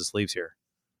that Moses leaves here.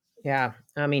 Yeah,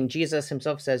 I mean, Jesus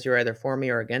himself says, "You're either for me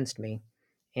or against me,"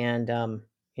 and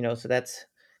so that's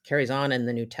carries on in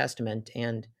the New Testament.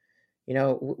 And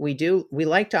we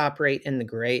like to operate in the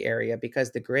gray area,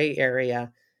 because the gray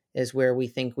area is where we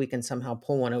think we can somehow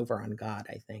pull one over on God.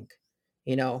 I think,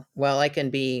 well, I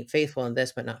can be faithful in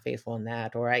this, but not faithful in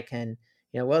that, or I can,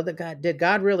 well, did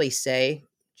God really say?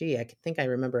 Gee, I think I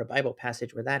remember a Bible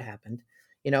passage where that happened.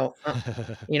 You know,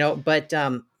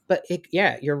 uh, but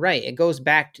yeah, you're right. It goes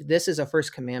back to, this is a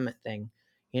first commandment thing.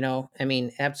 I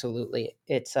mean, absolutely.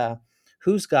 It's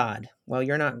who's God? Well,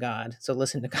 you're not God, so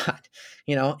listen to God.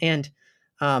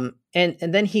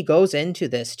 And then he goes into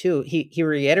this too. He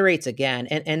reiterates again,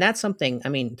 and that's something. I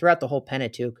mean, throughout the whole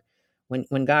Pentateuch,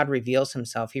 when God reveals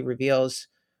himself, he reveals,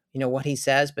 what he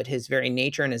says, but his very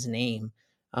nature and his name.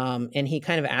 And he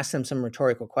kind of asks them some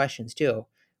rhetorical questions too.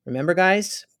 Remember,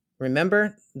 guys,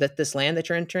 remember that this land that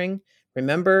you're entering,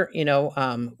 Remember,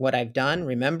 what I've done.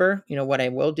 Remember, what I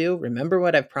will do. Remember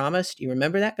what I've promised. You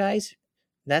remember that, guys?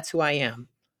 That's who I am.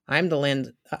 I'm the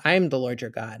Lord your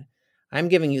God. I'm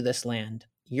giving you this land.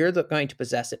 You're going to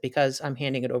possess it because I'm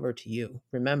handing it over to you.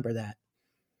 Remember that.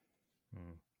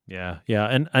 Yeah. Yeah.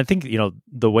 And I think,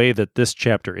 the way that this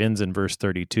chapter ends in verse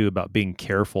 32 about being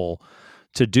careful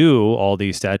to do all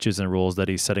these statutes and rules that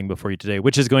he's setting before you today,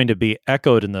 which is going to be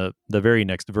echoed in the very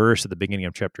next verse at the beginning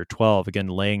of chapter 12, again,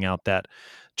 laying out that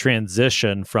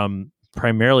transition from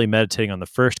primarily meditating on the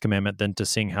first commandment, then to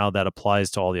seeing how that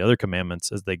applies to all the other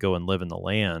commandments as they go and live in the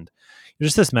land.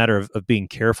 Just this matter of being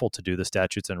careful to do the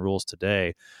statutes and rules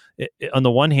today. On the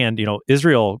one hand,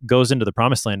 Israel goes into the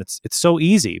promised land. It's so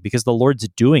easy because the Lord's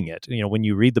doing it. When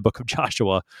you read the book of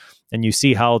Joshua and you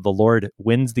see how the Lord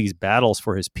wins these battles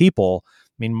for his people,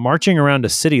 marching around a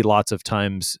city lots of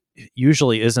times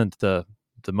usually isn't the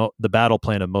battle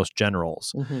plan of most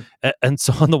generals. Mm-hmm. And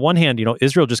so on the one hand,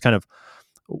 Israel just kind of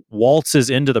waltzes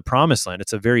into the promised land.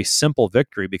 It's a very simple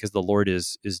victory because the Lord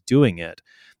is doing it.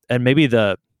 And maybe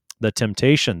the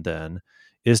temptation then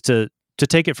is to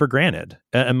take it for granted.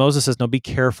 And Moses says, no, be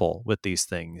careful with these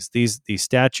things. These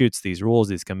statutes, these rules,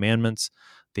 these commandments,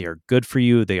 they are good for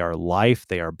you. They are life.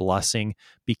 They are blessing.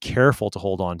 Be careful to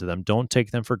hold on to them. Don't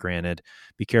take them for granted.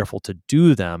 Be careful to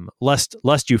do them, lest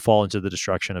you fall into the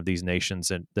destruction of these nations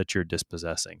that you're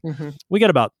dispossessing. Mm-hmm. We got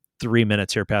about 3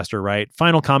 minutes here, Pastor Wright.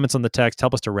 Final comments on the text.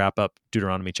 Help us to wrap up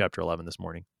Deuteronomy chapter 11 this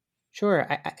morning. Sure.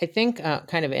 I think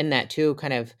kind of in that too,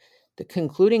 kind of the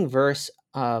concluding verses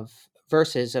of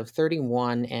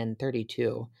 31 and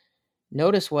 32.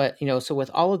 Notice what, so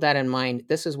with all of that in mind,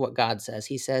 this is what God says.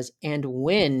 He says, and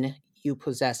when you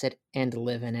possess it and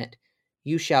live in it,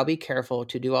 you shall be careful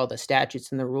to do all the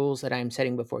statutes and the rules that I am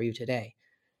setting before you today.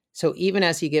 So even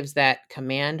as he gives that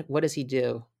command, what does he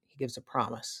do? He gives a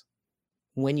promise.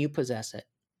 When you possess it,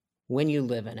 when you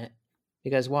live in it,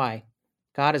 because why?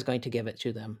 God is going to give it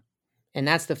to them. And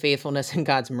that's the faithfulness and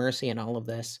God's mercy in all of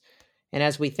this. And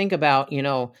as we think about,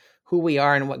 who we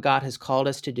are and what God has called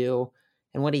us to do,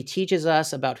 and what he teaches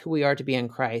us about who we are to be in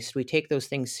Christ, we take those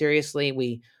things seriously.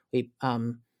 We take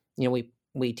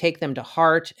them to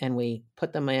heart, and we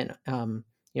put them in, on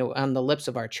the lips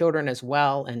of our children as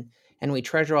well. And we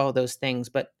treasure all of those things,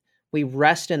 but we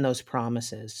rest in those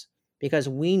promises because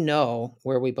we know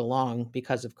where we belong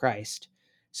because of Christ.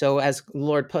 So as the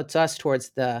Lord puts us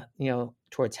towards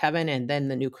towards heaven and then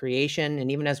the new creation,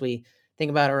 and even as we think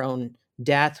about our own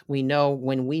death, we know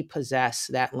when we possess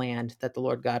that land that the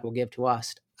Lord God will give to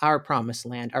us, our promised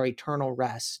land, our eternal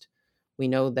rest, we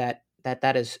know that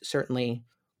is certainly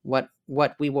what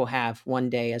we will have one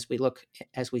day as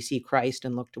we see Christ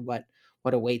and look to what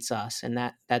awaits us. And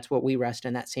that's what we rest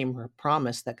in, that same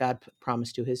promise that God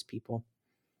promised to his people.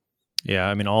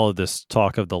 Yeah, all of this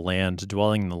talk of the land,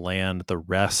 dwelling in the land, the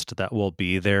rest that will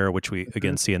be there, which we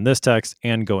again see in this text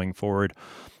and going forward,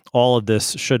 all of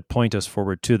this should point us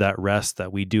forward to that rest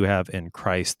that we do have in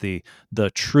Christ, the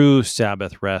true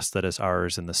Sabbath rest that is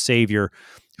ours in the Savior,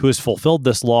 who has fulfilled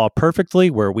this law perfectly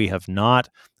where we have not,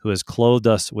 who has clothed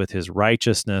us with his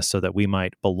righteousness so that we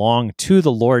might belong to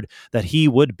the Lord, that he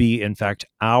would be, in fact,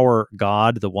 our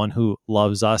God, the one who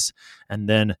loves us. And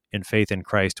then in faith in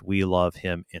Christ, we love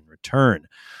him in return.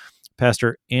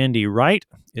 Pastor Andy Wright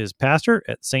is pastor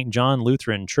at St. John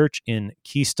Lutheran Church in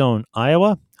Keystone,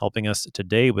 Iowa, helping us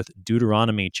today with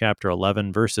Deuteronomy chapter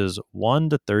 11, verses 1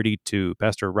 to 32.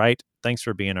 Pastor Wright, thanks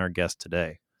for being our guest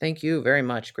today. Thank you very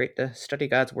much. Great to study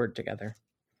God's word together.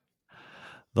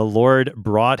 The Lord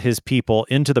brought his people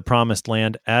into the promised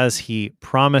land as he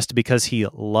promised because he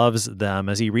loves them.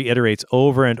 As he reiterates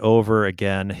over and over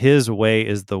again, his way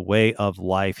is the way of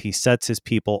life. He sets his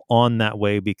people on that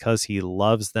way because he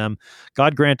loves them.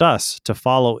 God grant us to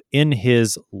follow in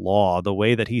his law, the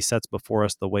way that he sets before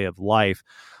us, the way of life,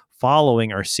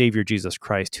 following our Savior Jesus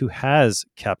Christ, who has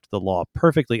kept the law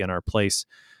perfectly in our place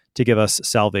to give us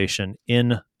salvation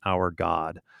in our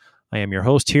God. I am your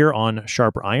host here on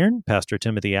Sharper Iron, Pastor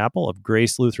Timothy Apple of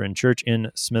Grace Lutheran Church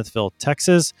in Smithville,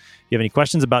 Texas. If you have any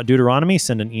questions about Deuteronomy,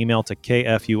 send an email to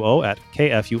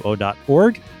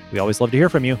kfuo@kfuo.org. We always love to hear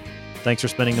from you. Thanks for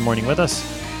spending the morning with us.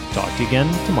 Talk to you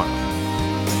again tomorrow.